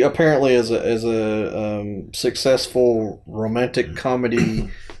 she apparently is a successful romantic comedy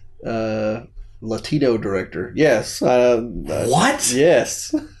Latino director. Yes. What?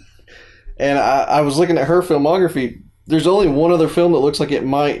 Yes. And I was looking at her filmography. There's only one other film that looks like it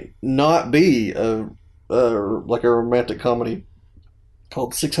might not be like a romantic comedy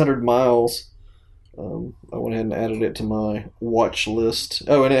called 600 Miles. I went ahead and added it to my watch list.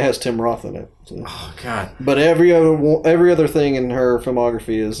 Oh, and it has Tim Roth in it. So. Oh God! But every other thing in her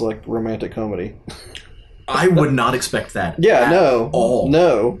filmography is like romantic comedy. I would not expect that. Yeah, no, all.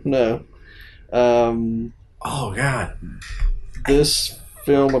 no. Oh God! This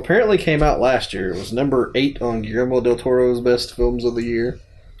film apparently came out last year. It was number 8 on Guillermo del Toro's best films of the year.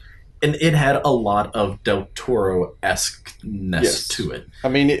 And it had a lot of Del Toro-esque-ness to it. I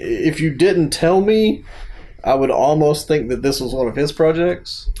mean, if you didn't tell me, I would almost think that this was one of his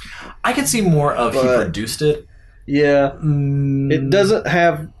projects. I could see more of he produced it. Yeah. It doesn't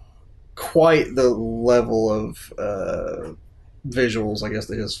have quite the level of visuals, I guess,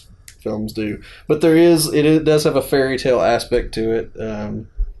 that his films do. But it does have a fairy tale aspect to it.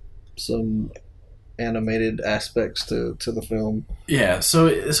 Some animated aspects to the film. Yeah, so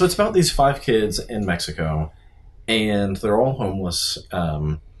it's about these 5 kids in Mexico, and they're all homeless.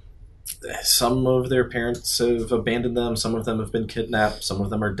 Some of their parents have abandoned them. Some of them have been kidnapped. Some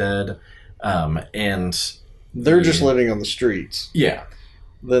of them are dead. And they're just living on the streets. Yeah.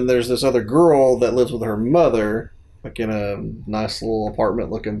 Then there's this other girl that lives with her mother, like in a nice little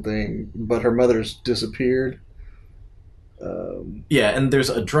apartment-looking thing, but her mother's disappeared. Yeah, and there's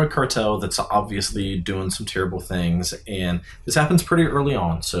a drug cartel that's obviously doing some terrible things, and this happens pretty early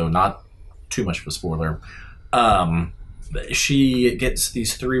on, so not too much of a spoiler. She gets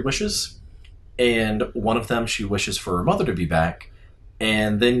these 3 wishes, and one of them she wishes for her mother to be back,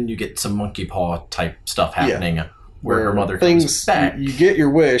 and then you get some monkey paw type stuff happening where her mother comes back. You get your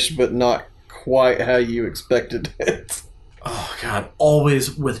wish, but not quite how you expected it. Oh God,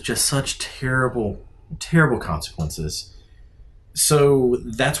 always with just such terrible, terrible consequences. So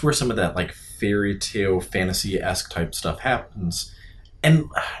that's where some of that like fairy tale fantasy-esque type stuff happens, and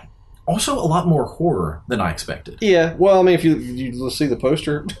also a lot more horror than I expected. Yeah, well, I mean, if you see the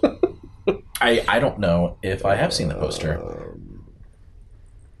poster, I don't know if I have seen the poster.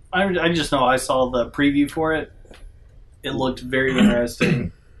 I just know I saw the preview for it. It looked very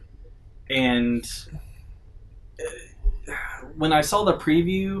interesting, and when I saw the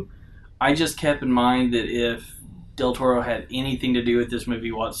preview, I just kept in mind that if Del Toro had anything to do with this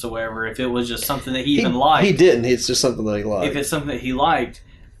movie whatsoever, if it was just something that he even liked. He didn't. It's just something that he liked. If it's something that he liked,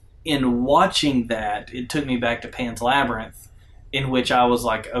 in watching that, it took me back to Pan's Labyrinth, in which I was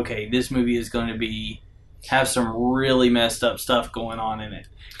like, okay, this movie is going to have some really messed up stuff going on in it.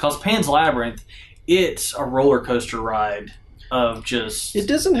 Because Pan's Labyrinth, it's a roller coaster ride of just... It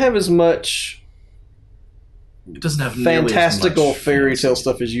doesn't have as much... It doesn't have fantastical fairy tale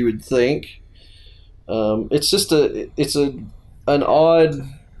stuff as you would think. It's just an odd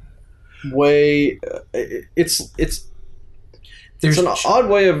way. It's an odd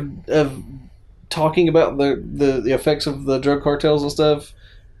way of talking about the effects of the drug cartels and stuff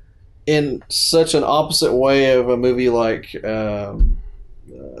in such an opposite way of a movie like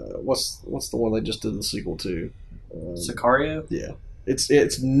what's the one they just did the sequel to? Sicario? Yeah,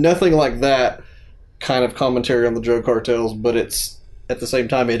 it's nothing like that kind of commentary on the drug cartels, but it's at the same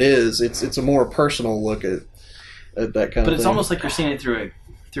time it's a more personal look at that kind of thing. But it's almost like you're seeing it through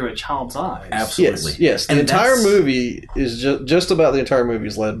a child's eyes. Absolutely. Yes. The entire movie is just about the entire movie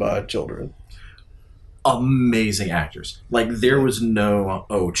is led by children. Amazing actors. Like there was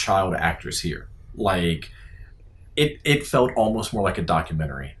no child actors here. Like it felt almost more like a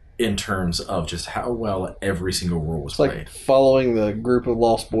documentary in terms of just how well every single role was played. Like following the group of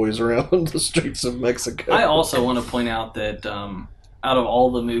lost boys around the streets of Mexico. I also want to point out that out of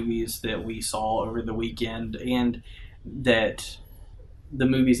all the movies that we saw over the weekend, and that the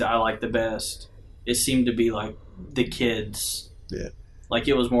movies that I like the best, it seemed to be like the kids. Yeah. Like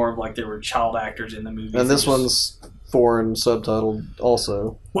it was more of like there were child actors in the movies. And this one's foreign subtitled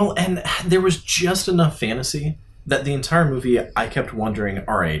also. Well, and there was just enough fantasy that the entire movie I kept wondering,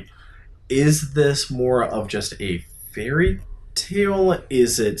 all right, is this more of just a fairy tale?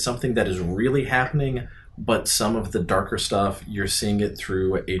 Is it something that is really happening, but some of the darker stuff, you're seeing it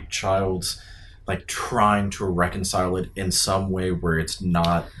through a child's, like, trying to reconcile it in some way where it's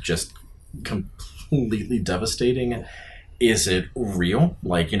not just completely devastating? Is it real?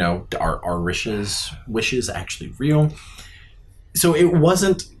 Like, are our wishes actually real? So it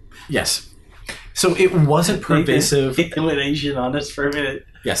wasn't... Yes. So it wasn't pervasive... Went Asian on us for a minute.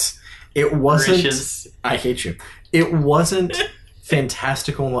 Yes. It wasn't... Wishes. I hate you. It wasn't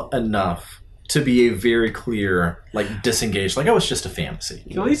fantastical enough to be a very clear, like, disengaged... Like, oh, it's just a fantasy.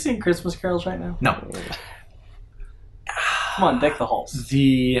 Can we sing Christmas carols right now? No. Come on, deck the halls.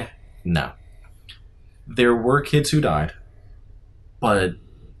 No. There were kids who died. But,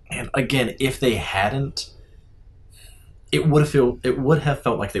 and again, if they hadn't, it would have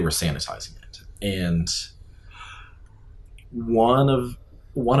felt like they were sanitizing it. And one of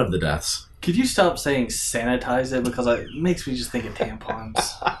the deaths. Could you stop saying sanitize it, because it makes me just think of tampons.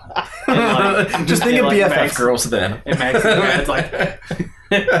 And just think of like BFF Max, girls then. And Max and Brad's like,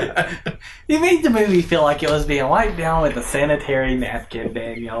 you made the movie feel like it was being wiped down with a sanitary napkin,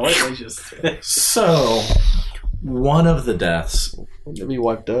 Daniel. It was just So, one of the deaths. Let me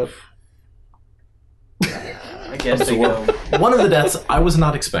wiped up. I guess they go. One of the deaths I was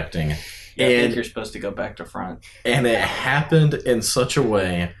not expecting. I think you're supposed to go back to front. And it happened in such a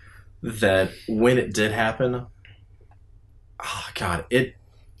way that when it did happen, oh God, it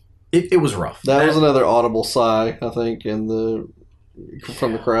was rough. That was another audible sigh, I think, from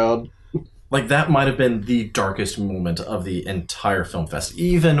the crowd. Like, that might have been the darkest moment of the entire film fest.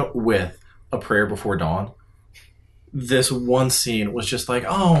 Even with A Prayer Before Dawn, this one scene was just like,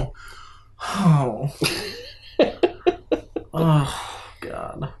 oh,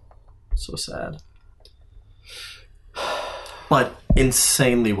 God, so sad. But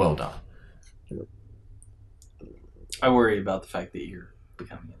insanely well done. I worry about the fact that you're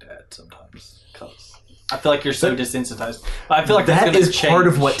becoming a dad sometimes, because I feel like you're so desensitized. I feel like that is change. Part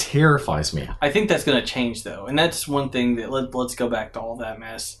of what terrifies me. I think that's going to change, though, and that's one thing that let's go back to all that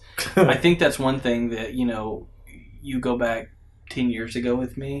mess. I think that's one thing that you go back 10 years ago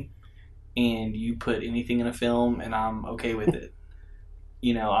with me, and you put anything in a film, and I'm okay with it.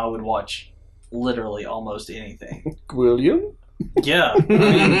 I would watch literally almost anything. William? Yeah, I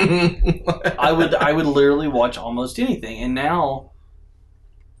mean, I would literally watch almost anything, and now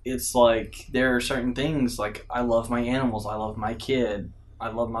it's like there are certain things, like I love my animals, I love my kid, I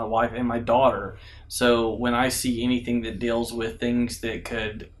love my wife and my daughter. So when I see anything that deals with things that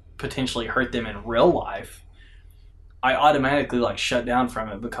could potentially hurt them in real life, I automatically like shut down from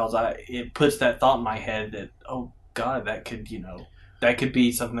it, because it puts that thought in my head that, oh God, that could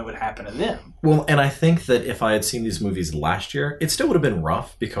be something that would happen to them. Well, and I think that if I had seen these movies last year, it still would have been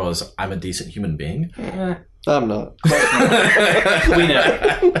rough, because I'm a decent human being. I'm not. We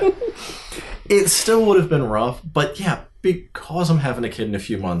know. It still would have been rough, but yeah, because I'm having a kid in a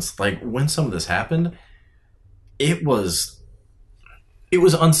few months, like, when some of this happened, it was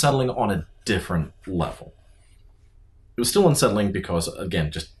unsettling on a different level. It was still unsettling because,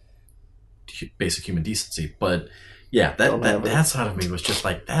 again, just basic human decency, but yeah, that side of me was just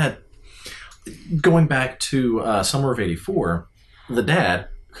like that. Going back to Summer of '84, the dad,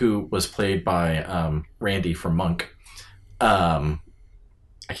 who was played by Randy from Monk, I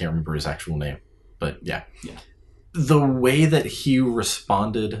can't remember his actual name, but yeah. The way that he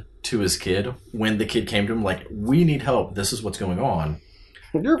responded to his kid when the kid came to him, like, we need help, this is what's going on.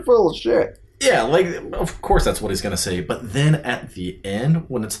 You're full of shit. Yeah, like, of course that's what he's going to say. But then at the end,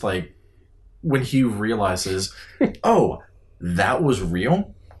 when it's like, when he realizes, oh, that was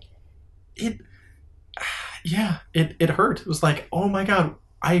real, it hurt. It was like, oh my God,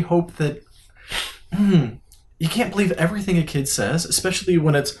 I hope that, you can't believe everything a kid says, especially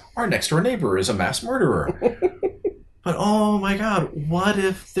when it's, our next door neighbor is a mass murderer. But oh my God, what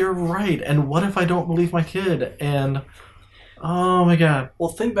if they're right? And what if I don't believe my kid? And oh my God. Well,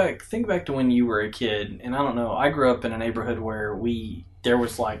 think back to when you were a kid, and I don't know, I grew up in a neighborhood where there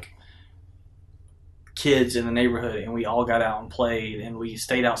was like kids in the neighborhood, and we all got out and played, and we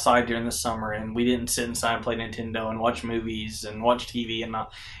stayed outside during the summer, and we didn't sit inside and play Nintendo and watch movies and watch TV, and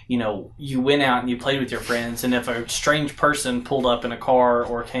you went out and you played with your friends, and if a strange person pulled up in a car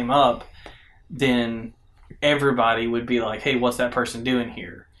or came up, then everybody would be like, "Hey, what's that person doing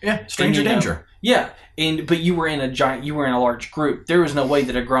here?" Yeah, stranger And, you know, danger. Yeah, but you were in a large group. There was no way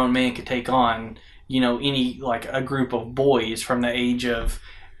that a grown man could take on, any like a group of boys from the age of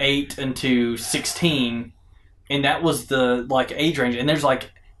 8 into 16, and that was the like age range. And there's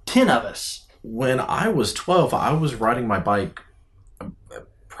like 10 of us. When I was 12, I was riding my bike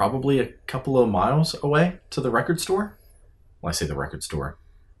probably a couple of miles away to the record store. Well, I say the record store.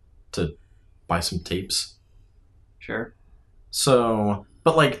 To buy some tapes. Sure. So,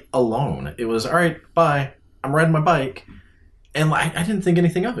 but like alone. It was, all right, bye. I'm riding my bike. And I didn't think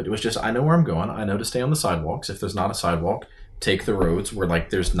anything of it. It was just, I know where I'm going. I know to stay on the sidewalks. If there's not a sidewalk, take the roads where like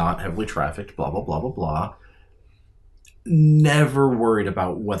there's not heavily trafficked, blah, blah, blah, blah, blah. Never worried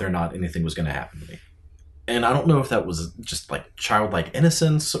about whether or not anything was going to happen to me. And I don't know if that was just like childlike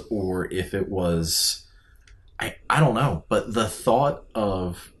innocence or if it was, I don't know. But the thought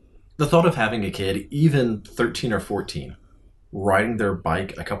of having a kid, even 13 or 14, riding their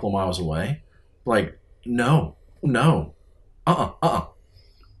bike a couple of miles away, like, no,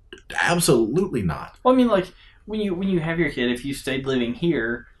 absolutely not. Well, I mean, like when you have your kid, if you stayed living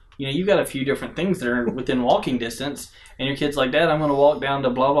here, you've got a few different things that are within walking distance, and your kid's like, "Dad, I'm going to walk down to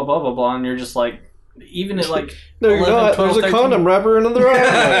blah blah blah blah blah," and you're just like, even at like no, you're 11, not. 12, There's 13. a condom wrapper in the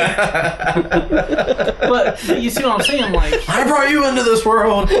driveway. But you see what I'm saying? Like, I brought you into this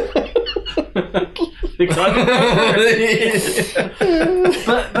world.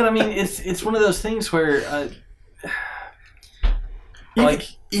 but I mean, it's one of those things where,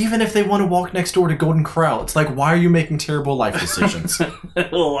 even if they want to walk next door to Golden Corral, it's like, why are you making terrible life decisions?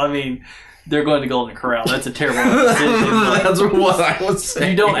 well, I mean, they're going to Golden Corral. That's a terrible decision. That's what I was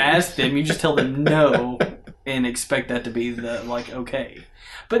saying. You don't ask them. You just tell them no and expect that to be okay.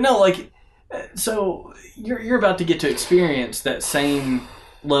 But no, so you're about to get to experience that same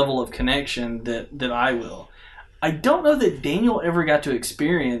level of connection that I will. I don't know that Daniel ever got to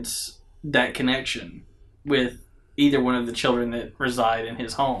experience that connection with either one of the children that reside in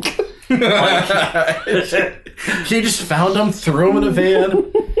his home. He just found them, threw them in a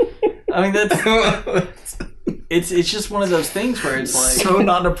van. I mean, it's just one of those things where it's like so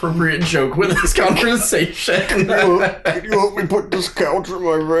not an appropriate joke with this conversation. Can you help me put this couch in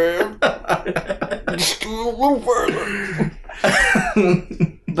my van? Just a little further.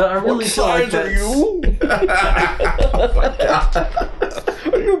 But I really feel like are you? Oh my God.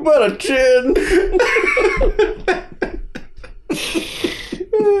 Are you about a 10?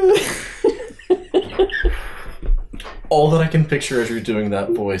 All that I can picture as you're doing that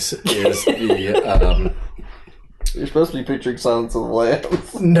voice is the. You're supposed to be picturing Silence of the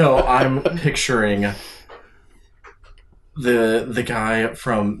Lambs. No, I'm picturing the guy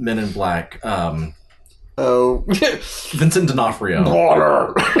from Men in Black. Oh, Vincent D'Onofrio.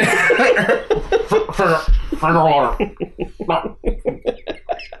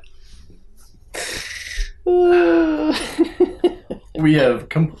 We have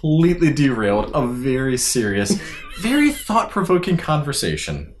completely derailed a very serious, very thought-provoking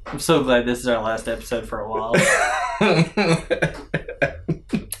conversation. I'm so glad this is our last episode for a while.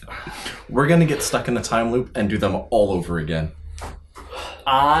 We're going to get stuck in a time loop and do them all over again.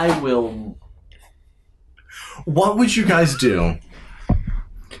 I will. What would you guys do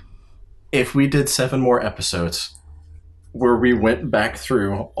if we did 7 more episodes where we went back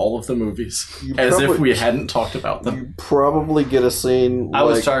through all of the movies as if we hadn't talked about them? You probably get a scene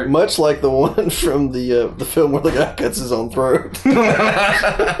much like the one from the film where the guy cuts his own throat.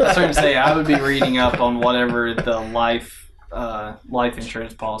 I was trying to say I would be reading up on whatever the life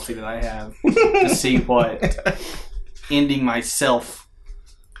insurance policy that I have to see what ending myself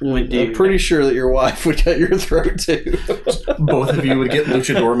would do. I'm pretty sure that your wife would cut your throat too. Both of you would get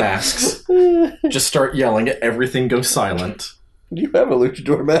luchador masks. Just start yelling, everything goes silent. You have a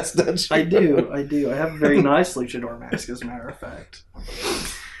luchador mask, don't you? I do. I have a very nice luchador mask, as a matter of fact.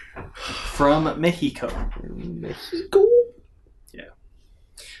 From Mexico. Mexico? Yeah.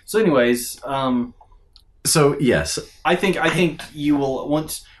 So anyways, so yes. I think you will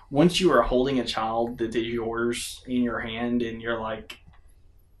once you are holding a child that is yours in your hand and you're like,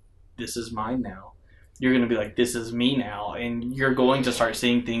 this is mine now. You're going to be like, this is me now. And you're going to start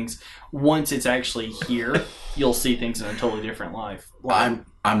seeing things. Once it's actually here, you'll see things in a totally different life. I'm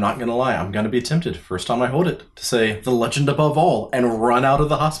not going to lie. I'm going to be tempted, first time I hold it, to say, the legend above all, and run out of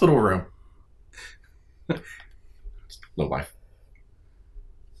the hospital room. Low life.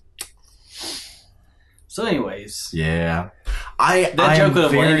 So anyways. Yeah. That joke would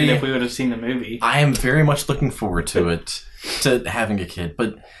have landed if we would have seen the movie. I am very much looking forward to it, to having a kid.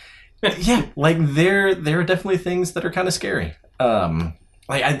 But yeah, there are definitely things that are kind of scary.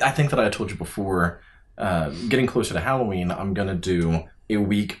 I think that I told you before, getting closer to Halloween, I'm going to do a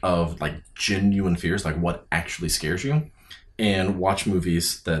week of like genuine fears, like what actually scares you, and watch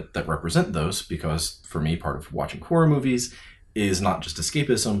movies that represent those, because for me, part of watching horror movies is not just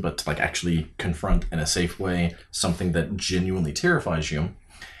escapism, but to like actually confront in a safe way something that genuinely terrifies you.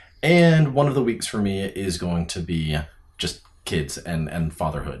 And one of the weeks for me is going to be just kids and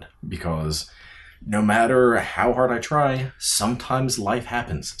fatherhood, because no matter how hard I try, sometimes life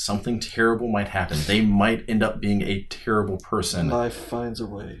happens. Something terrible might happen. They might end up being a terrible person. Life finds a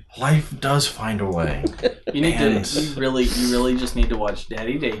way. Life does find a way. You really just need to watch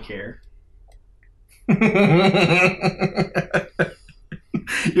Daddy Daycare.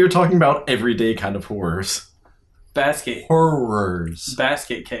 You're talking about everyday kind of horrors. Basket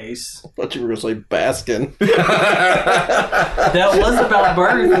case. I thought you were going to say Baskin. That was about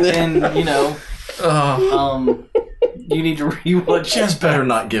birth, and you need to rewatch. Just better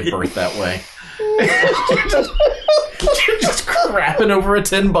not give birth that way. You're just crapping over a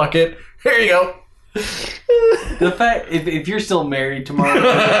tin bucket. Here you go. The fact, if you're still married tomorrow,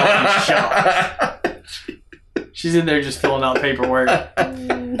 I'll be shocked. She's in there just filling out paperwork.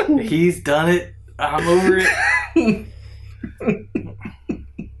 He's done it. I'm over it.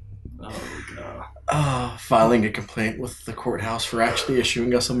 Oh, God. Filing a complaint with the courthouse for actually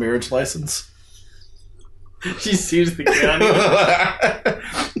issuing us a marriage license. She sues the county.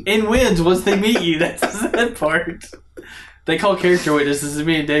 And wins once they meet you. That's the sad part. They call character witnesses, and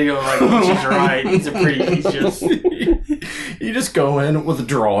me and Daniel are like, oh, she's right. He's just... You just go in with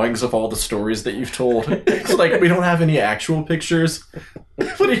drawings of all the stories that you've told. It's like, we don't have any actual pictures,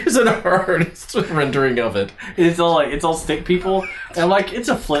 but here's an artist rendering of it. It's all stick people. And I'm like, it's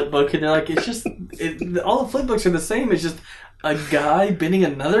a flip book. And they're like, all the flip books are the same. It's just a guy bending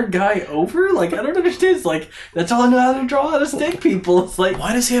another guy over? Like, I don't understand. It's like, that's all I know how to draw, how to stick people. It's like...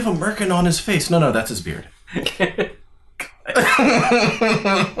 Why does he have a merkin on his face? No, that's his beard.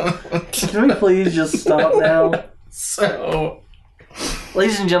 Can we please just stop now? So,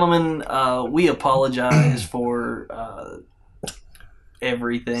 ladies and gentlemen, we apologize for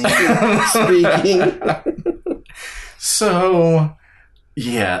everything. Speaking. So,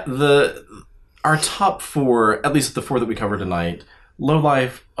 yeah, our top four, at least the four that we covered tonight: Low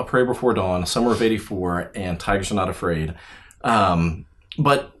Life, A Prayer Before Dawn, Summer of '84, and Tigers Are Not Afraid.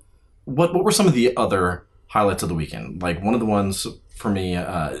 But what were some of the other highlights of the weekend? Like, one of the ones for me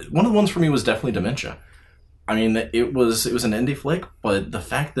was definitely Dementia. I mean, it was an indie flick, but the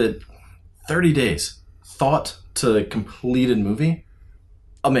fact that 30 days thought to completed movie,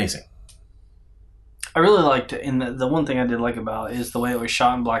 amazing. I really liked it, and the one thing I did like about it is the way it was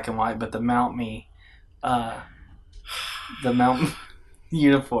shot in black and white, but the Mount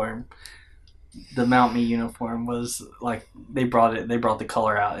uniform. The Mount Me uniform was like they brought the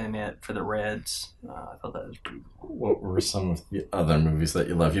color out in it for the Reds. I thought that was pretty cool. What were some of the other movies that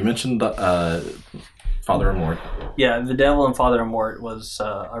you love? You mentioned Father and Mort. Yeah, The Devil and Father and Mort was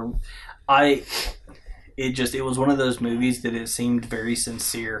it was one of those movies that it seemed very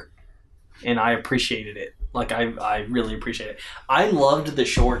sincere, and I appreciated it. Like, I really appreciate it. I loved the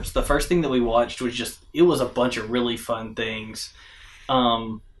shorts. The first thing that we watched was it was a bunch of really fun things.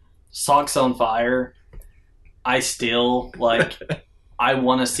 Socks on Fire. I still, I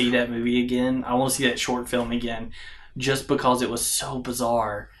want to see that movie again. I want to see that short film again, just because it was so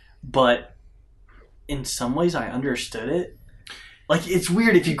bizarre. But in some ways, I understood it. Like, it's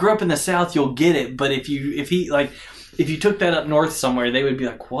weird. If you grew up in the South, you'll get it. But if you took that up north somewhere, they would be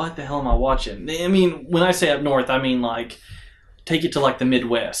like, "What the hell am I watching?" I mean, when I say up north, I mean take it to the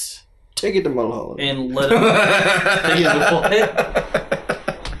Midwest. Take it to Mulholland and let it. Take it to what?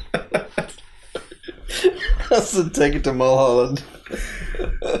 I said take it to Mulholland.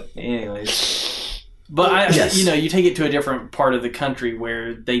 Anyways. But you take it to a different part of the country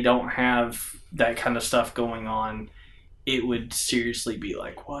where they don't have that kind of stuff going on. It would seriously be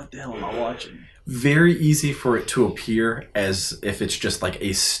like, what the hell am I watching? Very easy for it to appear as if it's just like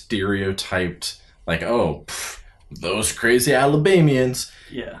a stereotyped, those crazy Alabamians.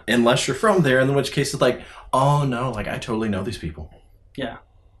 Yeah. Unless you're from there, in which case it's like, oh no, I totally know these people. Yeah.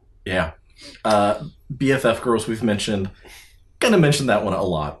 Yeah. BFF Girls we've mentioned. Gonna mention that one a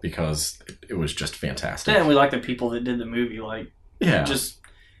lot because it was just fantastic. Yeah, and we like the people that did the movie. Just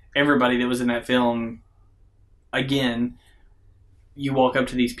everybody that was in that film. Again, you walk up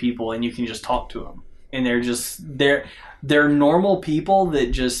to these people and you can just talk to them, and they're normal people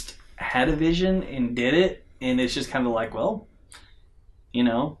that just had a vision and did it, and it's just kind of like, well,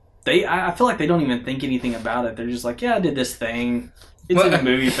 I feel like they don't even think anything about it. They're just like, yeah, I did this thing. It's in a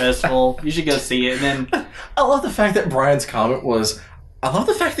movie festival. You should go see it. And then I love the fact that Brian's comment was, I love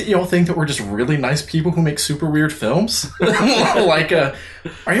the fact that y'all think that we're just really nice people who make super weird films. Like, are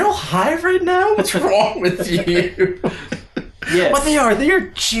y'all high right now? What's wrong with you? Yes. But they are. They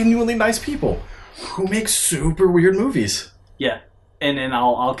are genuinely nice people who make super weird movies. Yeah. And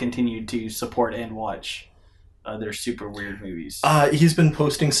I'll continue to support and watch their super weird movies. He's been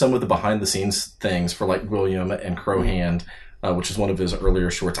posting some of the behind-the-scenes things for, like, William and Crowhand, which is one of his earlier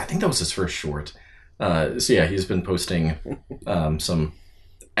shorts. I think that was his first short. So yeah, he's been posting some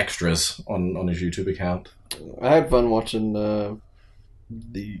extras on his YouTube account. I had fun watching the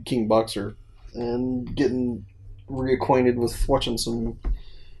King Boxer and getting reacquainted with watching some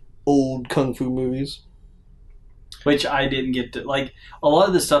old kung fu movies. Which I didn't get to, like, a lot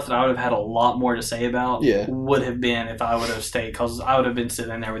of the stuff that I would have had a lot more to say about would have been if I would have stayed, because I would have been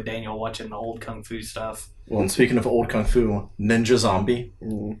sitting there with Daniel watching the old kung fu stuff. Well, and speaking of old kung fu, Ninja Zombie.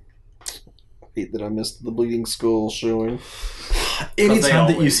 I hate that I missed the Bleeding Skull showing.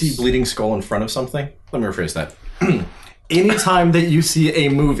 Anytime that you see Bleeding Skull in front of something, let me rephrase that. Anytime that you see a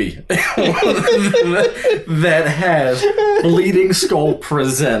movie that has Bleeding Skull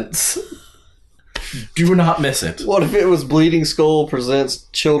Presents, do not miss it. What if it was Bleeding Skull Presents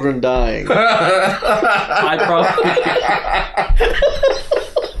Children Dying? I probably...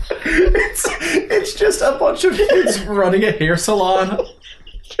 It's just a bunch of kids running a hair salon.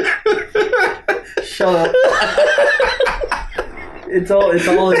 Shut up. It's all in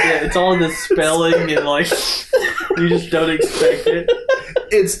the spelling and, like, you just don't expect it.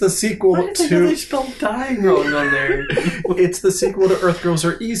 It's the sequel Why to... they spelled dying wrong on there? It's the sequel to Earth Girls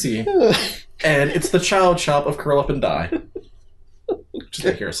Are Easy. And it's the child shop of Curl Up and Die. Just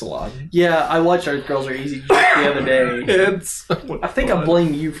a hair salon. Yeah, I watched Earth Girls Are Easy just the other day. I think I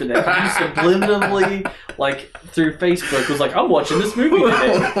blame you for that. You subliminally, like, through Facebook, was like, I'm watching this movie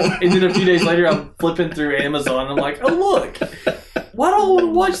today. And then a few days later, I'm flipping through Amazon. And I'm like, oh, look. Why do I want to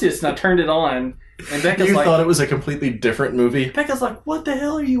watch this? And I turned it on. And Becca's you like... thought it was a completely different movie? Becca's like, what the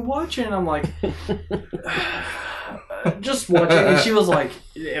hell are you watching? And I'm like... just watch it. And she was like...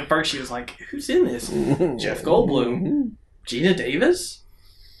 At first, she was like, who's in this? Jeff Goldblum. Gina Davis?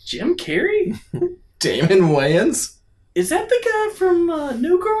 Jim Carrey? Damon Wayans? Is that the guy from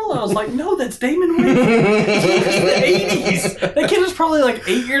New Girl? I was like, no, that's Damon Wayans. He's in the 80s. That kid was probably like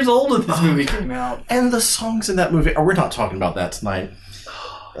 8 years old when this movie came out. And the songs in that movie... Oh, we're not talking about that tonight.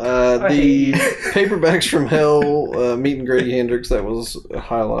 The Paperbacks from Hell, meeting Grady Hendrix, that was a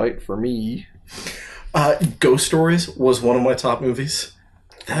highlight for me. Ghost Stories was one of my top movies.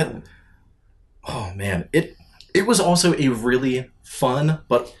 That... Oh, man. It was also a really fun,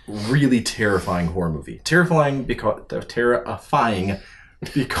 but really terrifying horror movie. Terrifying because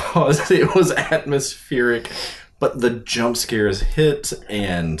it was atmospheric, but the jump scares hit,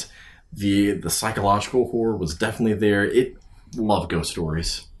 and the psychological horror was definitely there. Love Ghost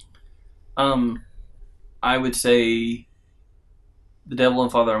Stories. I would say The Devil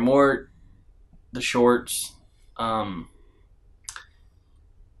and Father Amort, the shorts, The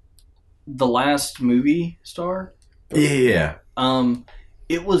Last Movie Star. Yeah.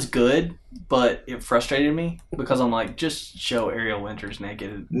 It was good, but it frustrated me because I'm like, just show Ariel Winters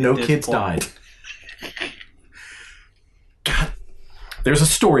naked. No kids died. God. There's a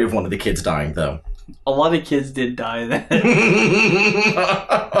story of one of the kids dying, though. A lot of kids did die then.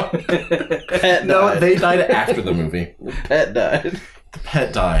 Pet No, died. they died after the movie. Pet died. The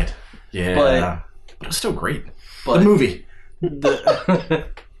pet died. Yeah. But it was still great. But the movie.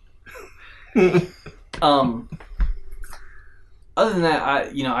 Other than that,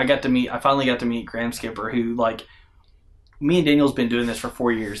 I finally got to meet Graham Skipper, who, like, me and Daniel's been doing this for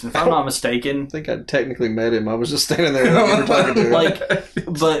 4 years, and if I'm not mistaken, I think I technically met him. I was just standing there when we were talking to him. like,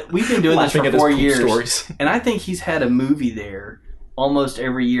 but we've been doing this for 4 years, stories. And I think he's had a movie there almost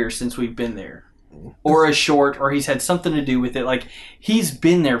every year since we've been there, or a short, or he's had something to do with it. Like, he's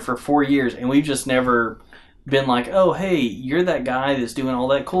been there for 4 years, and we've just never been like, oh, hey, you're that guy that's doing all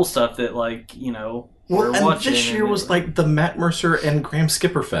that cool stuff that, like, you know, we're and watching. This year was like the Matt Mercer and Graham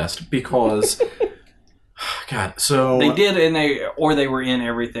Skipper Fest because, God, so they did, and they were in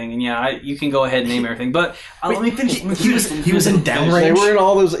everything, and yeah, you can go ahead and name everything. But let me finish. He was in Downrange. They were in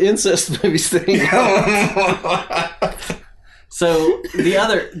all those incest movies things. So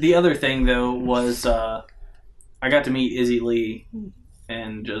the other thing though was I got to meet Izzy Lee,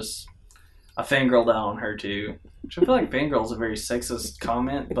 and just I fangirled out on her too. Which I feel like fangirl is a very sexist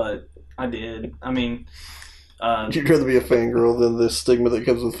comment, but I did. I mean, you'd rather be a fangirl than the stigma that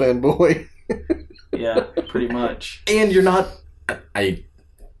comes with fanboy. Yeah, pretty much. And you're not. I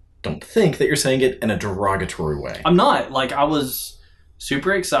don't think that you're saying it in a derogatory way. I'm not. Like, I was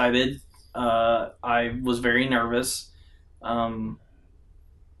super excited. I was very nervous.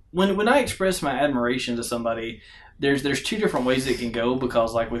 when I express my admiration to somebody, there's two different ways it can go,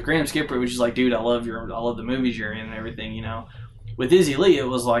 because like with Graham Skipper, which is like, dude, I love the movies you're in and everything, you know. With Izzy Lee, it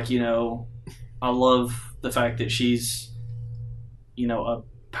was like, you know, I love the fact that she's, you know, a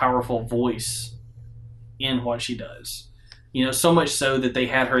powerful voice in what she does. You know, so much so that they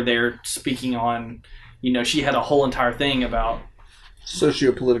had her there speaking on, you know, she had a whole entire thing about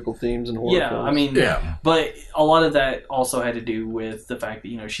socio-political themes and horror films. I mean, but a lot of that also had to do with the fact that,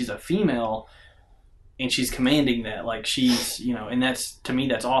 you know, she's a female and she's commanding that, like she's, you know, and that's, to me,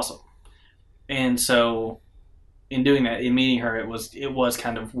 that's awesome. And so in doing that, in meeting her, it was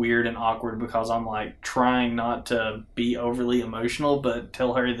kind of weird and awkward, because I'm like trying not to be overly emotional, but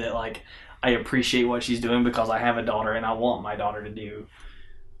tell her that like I appreciate what she's doing, because I have a daughter and I want my daughter to do,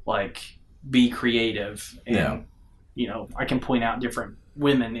 like, be creative. And, you know, I can point out different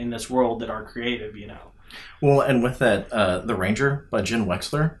women in this world that are creative, you know. Well, and with that, The Ranger by Jen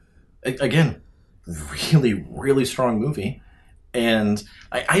Wexler, again, really, really strong movie. And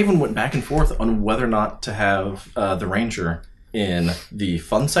I even went back and forth on whether or not to have The Ranger in the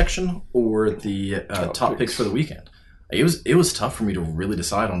fun section or the top picks for the weekend. It was tough for me to really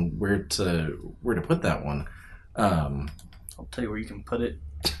decide on where to put that one. I'll tell you where you can put it.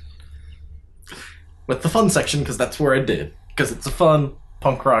 With the fun section, because that's where I did. Because it's a fun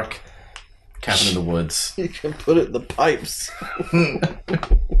punk rock cabin in the woods. You can put it in the pipes.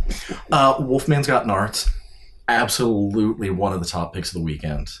 Wolfman's Got Nards. Absolutely one of the top picks of the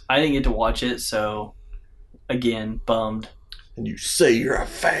weekend. I didn't get to watch it, so again, bummed. And you say you're a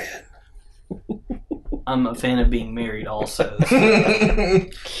fan. I'm a fan of being married also.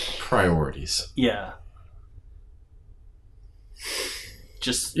 Priorities. Yeah.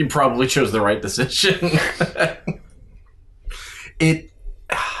 Just you probably chose the right decision.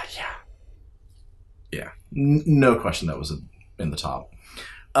 Yeah. No question that was in the top.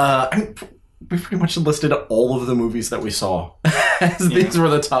 We pretty much listed all of the movies that we saw as these were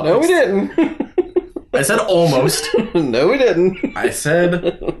the top. No, we didn't. I said almost. No, we didn't. I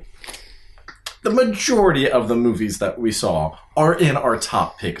said the majority of the movies that we saw are in our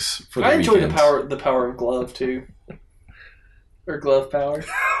top picks for the weekend. I enjoy the power of glove too. Or glove power.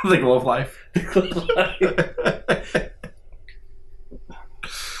 The glove life. The glove life.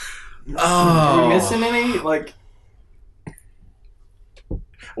 Are we missing any? Like,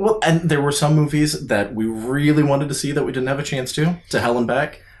 well, and there were some movies that we really wanted to see that we didn't have a chance to Hell and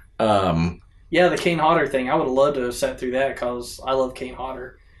Back. Yeah, the Kane Hodder thing. I would have loved to have sat through that, because I love Kane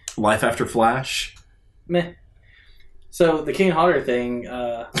Hodder. Life After Flash. Meh. So the Kane Hodder thing.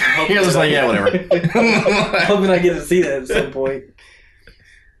 He was like, yeah, whatever. Hoping I get to see that at some point.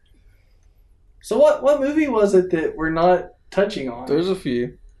 So what movie was it that we're not touching on? There's a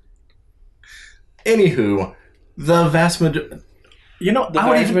few. Anywho, the vast majority. You know,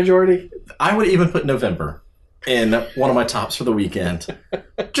 majority. I would even put November in one of my tops for the weekend,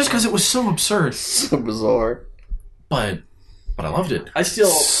 just because it was so absurd, so bizarre. But I loved it. I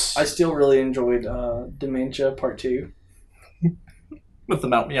still really enjoyed Dementia Part 2 with the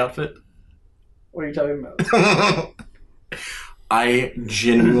Mount Me outfit. What are you talking about? I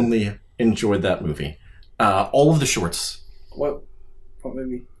genuinely enjoyed that movie. All of the shorts. What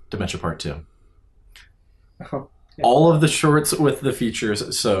movie? Dementia Part 2. Oh. Yeah. All of the shorts with the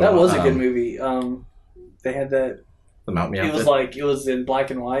features. So that was a good movie. They had that. The Mount Me outfit. It was in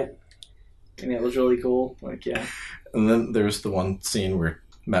black and white, and it was really cool. Like, yeah. And then there's the one scene where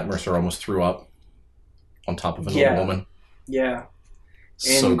Matt Mercer almost threw up on top of an old woman. Yeah.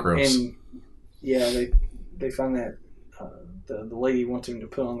 So gross. And yeah, they found that the lady wants him to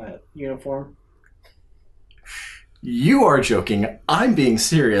put on that uniform. You are joking. I'm being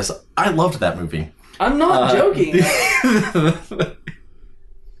serious. I loved that movie. I'm not joking.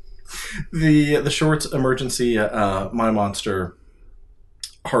 The shorts, Emergency, My Monster,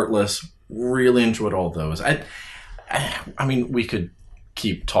 Heartless, really enjoyed all those. I mean, we could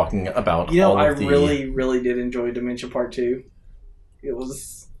keep talking about all of the... really did enjoy Dementia Part 2. It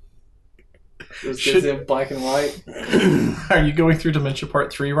was just in black and white. Are you going through Dementia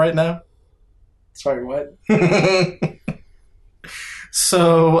Part 3 right now? Sorry, what?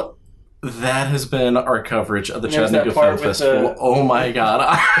 So... that has been our coverage of the Chattanooga Film Festival. Oh my god,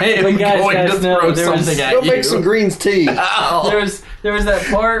 I am going to throw something at you. Go make some greens tea. There was that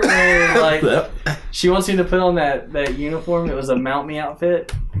part where like she wants you to put on that uniform. It was a Mount Me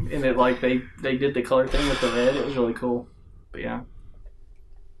outfit, and it like they did the color thing with the red. It was really cool. But yeah.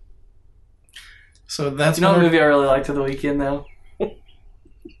 So that's what movie I really liked of the weekend though.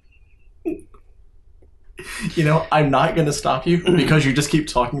 You know, I'm not going to stop you because you just keep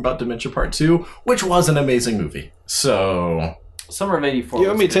talking about Dementia Part 2, which was an amazing movie. So... Summer of '84.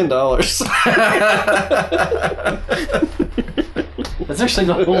 You owe me $10. That's actually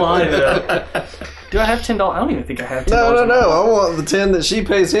not a lie, though. Do I have $10? I don't even think I have $10. No. I want the 10 that she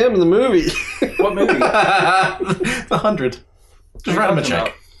pays him in the movie. What movie? The 100. Just write him a check.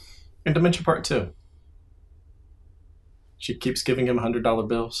 About? In Dementia Part 2. She keeps giving him $100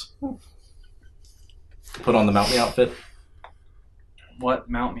 bills. Put on the Mount Me outfit. What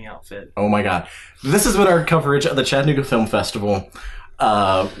Mount Me outfit? Oh my god. This has been our coverage of the Chattanooga Film Festival.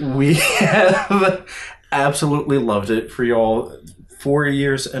 We have absolutely loved it for y'all. 4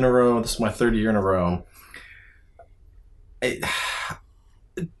 years in a row. This is my third year in a row.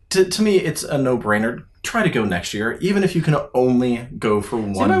 To me, it's a no-brainer. Try to go next year, even if you can only go for one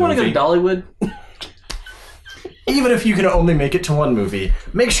movie. Does anybody want to go to Dollywood? Even if you can only make it to one movie,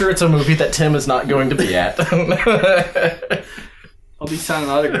 make sure it's a movie that Tim is not going to be at. I'll be signing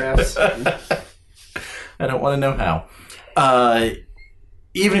autographs. I don't want to know how.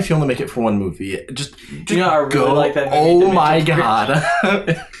 Even if you only make it for one movie, just you know, I really go. like that movie, Oh my god.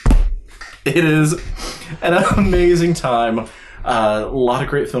 It is an amazing time. A lot of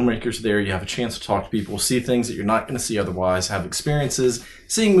great filmmakers there. You have a chance to talk to people, see things that you're not going to see otherwise, have experiences,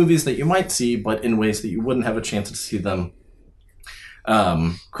 seeing movies that you might see, but in ways that you wouldn't have a chance to see them.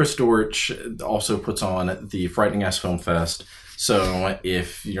 Chris Dortch also puts on the Frightening Ass Film Fest. So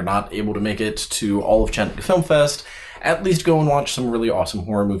if you're not able to make it to all of Chattanooga Film Fest, at least go and watch some really awesome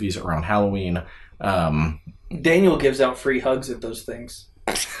horror movies around Halloween. Daniel gives out free hugs at those things.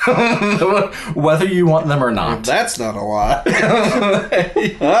 Whether you want them or not. That's not a lie.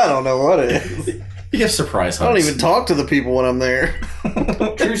 I don't know what it is. You get surprise hugs. I don't even talk to the people when I'm there.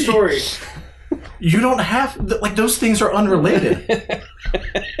 True story. You don't have... Like, those things are unrelated.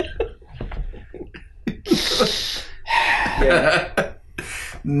 Yeah.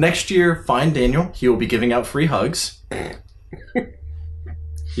 Next year, find Daniel. He will be giving out free hugs.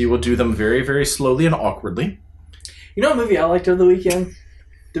 He will do them very, very slowly and awkwardly. You know what movie I liked over the weekend?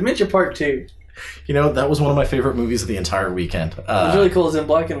 Dementia Part 2. You know, that was one of my favorite movies of the entire weekend. It was really cool. It's in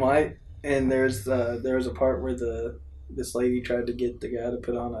black and white, and there was a part where this lady tried to get the guy to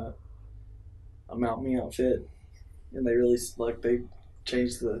put on a Mount Me outfit, and they really they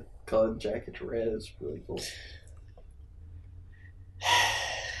changed the color of the jacket to red. It's really cool.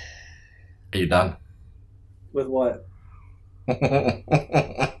 Are you done? With what?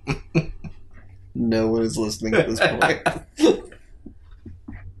 No one is listening at this point. I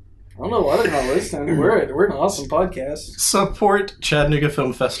don't know why they're not listening. We're an awesome podcast. Support Chattanooga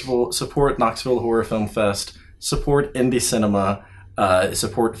Film Festival. Support Knoxville Horror Film Fest. Support indie cinema.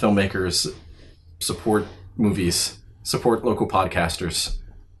 Support filmmakers. Support movies. Support local podcasters.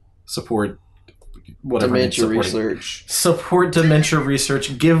 Support whatever. Dementia research. Support dementia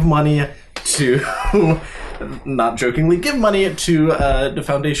research. Give money to... Not jokingly, give money to the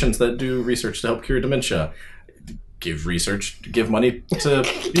foundations that do research to help cure dementia. Give money to...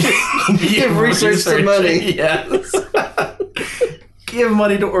 Give research to money. Yes. Give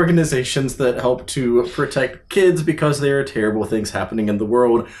money to organizations that help to protect kids because there are terrible things happening in the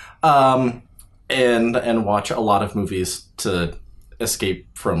world. And watch a lot of movies to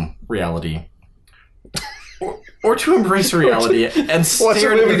escape from reality. Or to embrace reality and watch a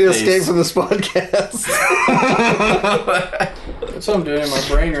stare movie in to the escape face. from this podcast. That's what I'm doing in my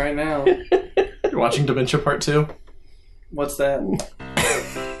brain right now. You're watching Dementia Part 2? What's that?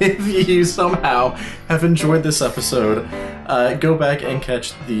 If you somehow have enjoyed this episode, go back and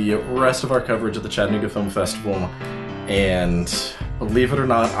catch the rest of our coverage of the Chattanooga Film Festival. And believe it or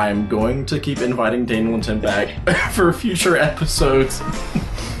not, I'm going to keep inviting Daniel and Tim back for future episodes.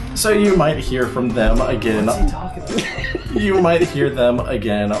 So you might hear from them again. What's he talking about? You might hear them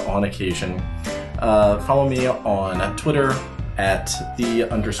again on occasion. Follow me on Twitter at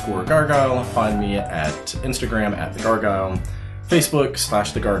 _Gargyle. Find me at Instagram at The Gargyle. Facebook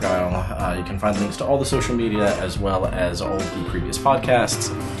 / The Gargyle. You can find links to all the social media as well as all of the previous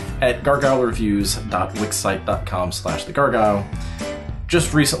podcasts at gargylreviews.wixsite.com / The Gargyle.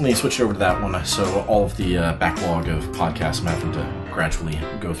 Just recently switched over to that one, so all of the backlog of podcasts I'm having to gradually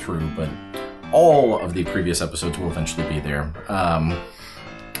go through, but all of the previous episodes will eventually be there.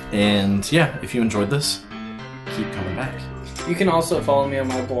 And yeah, if you enjoyed this, keep coming back. You can also follow me on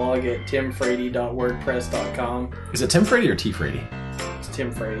my blog at timfrady.wordpress.com. Is it Tim Frady or T Frady? It's Tim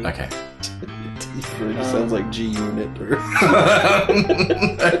Frady. Okay. It sounds like G Unit or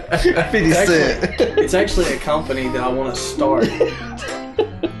 50 Cent. It's actually a company that I want to start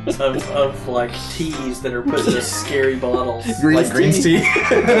of like teas that are put in scary bottles. Green's tea?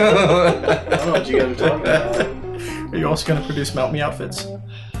 I don't know what you guys are talking about. Are you also going to produce Mount Me outfits?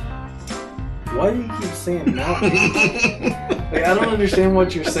 Why do you keep saying mountain? Like, I don't understand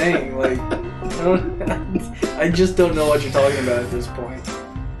what you're saying. Like, I just don't know what you're talking about at this point.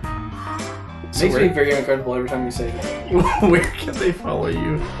 So Makes me very uncomfortable every time you say that. Where can they follow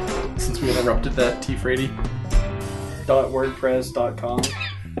you? Since we interrupted that, T. Frady. .wordpress.com.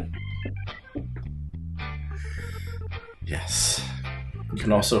 Yes. You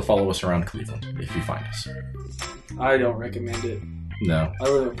can also follow us around Cleveland if you find us. I don't recommend it. No. I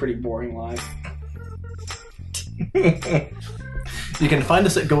live a pretty boring life. You can find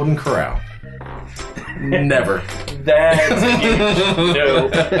us at Golden Corral. Never. That's huge. No.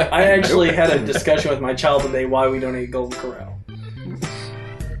 I actually had a discussion with my child today why we don't eat Golden Corral.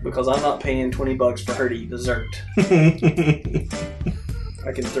 Because I'm not paying $20 for her to eat dessert. I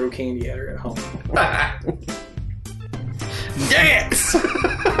can throw candy at her at home. Yes!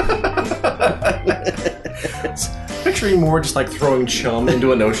 Picturing more just like throwing chum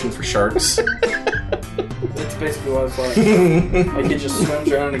into an ocean for sharks. That's basically what it's like. Like it just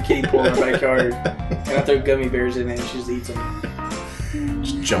swims around in a kiddie pool in our backyard, and I throw gummy bears in it, and she just eats them.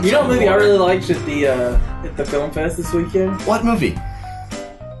 Just jumps. You know out what of the movie I water. really liked at the film fest this weekend? What movie?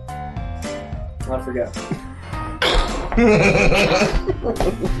 I forgot.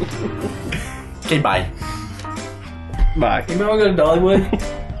 Okay, bye. Bye. You might want to go to Dollywood.